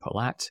Brittany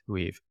Polat, who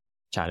we've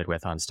chatted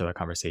with on Stoic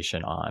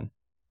Conversation on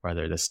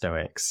whether the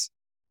Stoics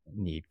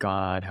need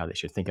God, how they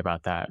should think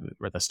about that,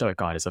 where the Stoic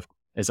God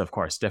is of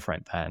course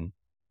different than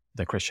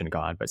the Christian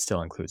God, but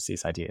still includes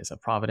these ideas of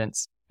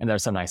providence. And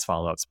there's some nice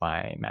follow-ups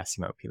by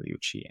Massimo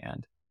Pigliucci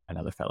and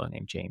another fellow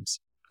named James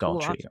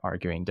Daltrey,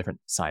 arguing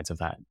different sides of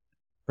that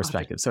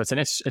perspective. So it's an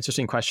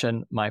interesting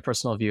question. My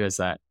personal view is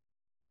that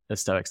the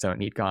Stoics don't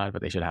need God,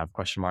 but they should have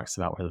question marks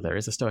about whether there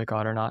is a Stoic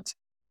God or not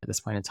at this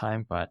point in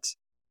time. But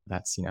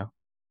that's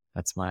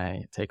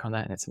my take on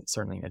that. And it's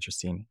certainly an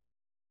interesting.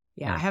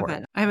 Yeah, I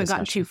haven't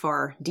gotten too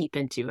far deep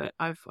into it.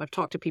 I've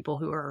talked to people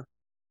who are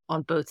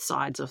on both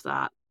sides of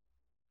that.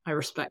 I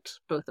respect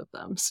both of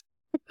them.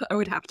 I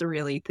would have to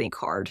really think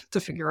hard to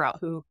figure out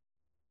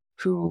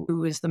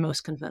who is the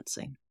most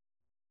convincing.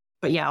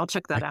 But yeah, I'll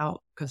check that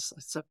out because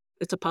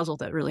it's a puzzle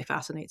that really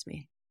fascinates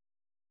me.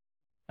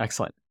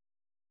 Excellent.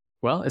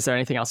 Well, is there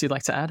anything else you'd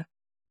like to add?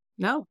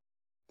 No,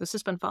 this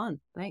has been fun.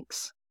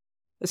 Thanks.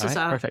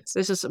 Perfect.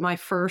 This is my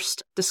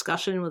first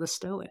discussion with a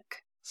Stoic.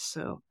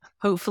 So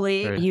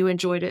hopefully you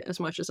enjoyed it as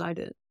much as I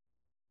did.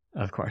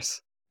 Of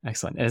course.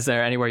 Excellent. Is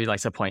there anywhere you'd like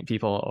to point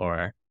people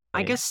or?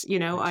 I guess,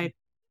 to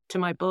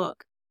my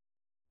book.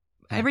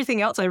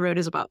 Everything else I wrote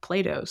is about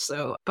Plato.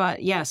 So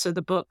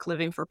the book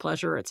Living for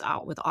Pleasure, it's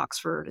out with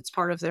Oxford. It's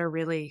part of their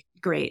really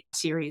great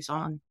series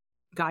on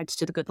guides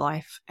to the good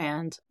life.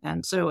 And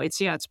so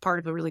it's part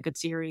of a really good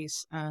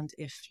series. And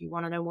if you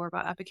want to know more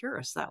about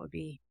Epicurus, that would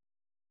be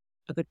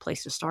a good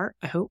place to start,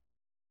 I hope.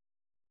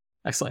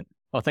 Excellent.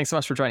 Well, thanks so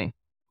much for joining.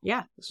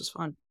 Yeah, this was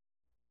fun.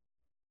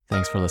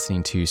 Thanks for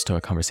listening to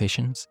Stoic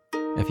Conversations.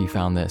 If you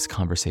found this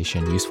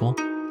conversation useful,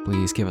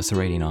 please give us a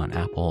rating on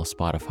Apple,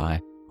 Spotify,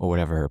 or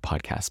whatever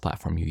podcast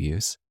platform you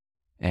use,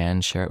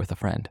 and share it with a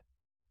friend.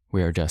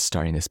 We are just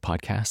starting this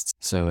podcast,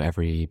 so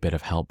every bit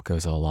of help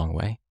goes a long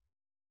way.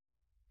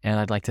 And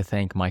I'd like to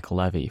thank Michael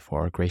Levy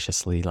for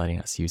graciously letting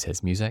us use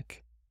his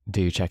music.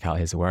 Do check out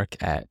his work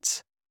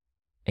at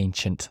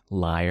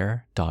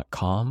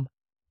ancientlyre.com,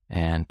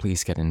 and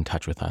please get in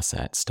touch with us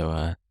at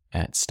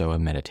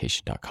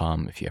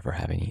stoameditation.com if you ever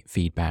have any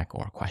feedback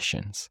or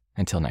questions.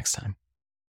 Until next time.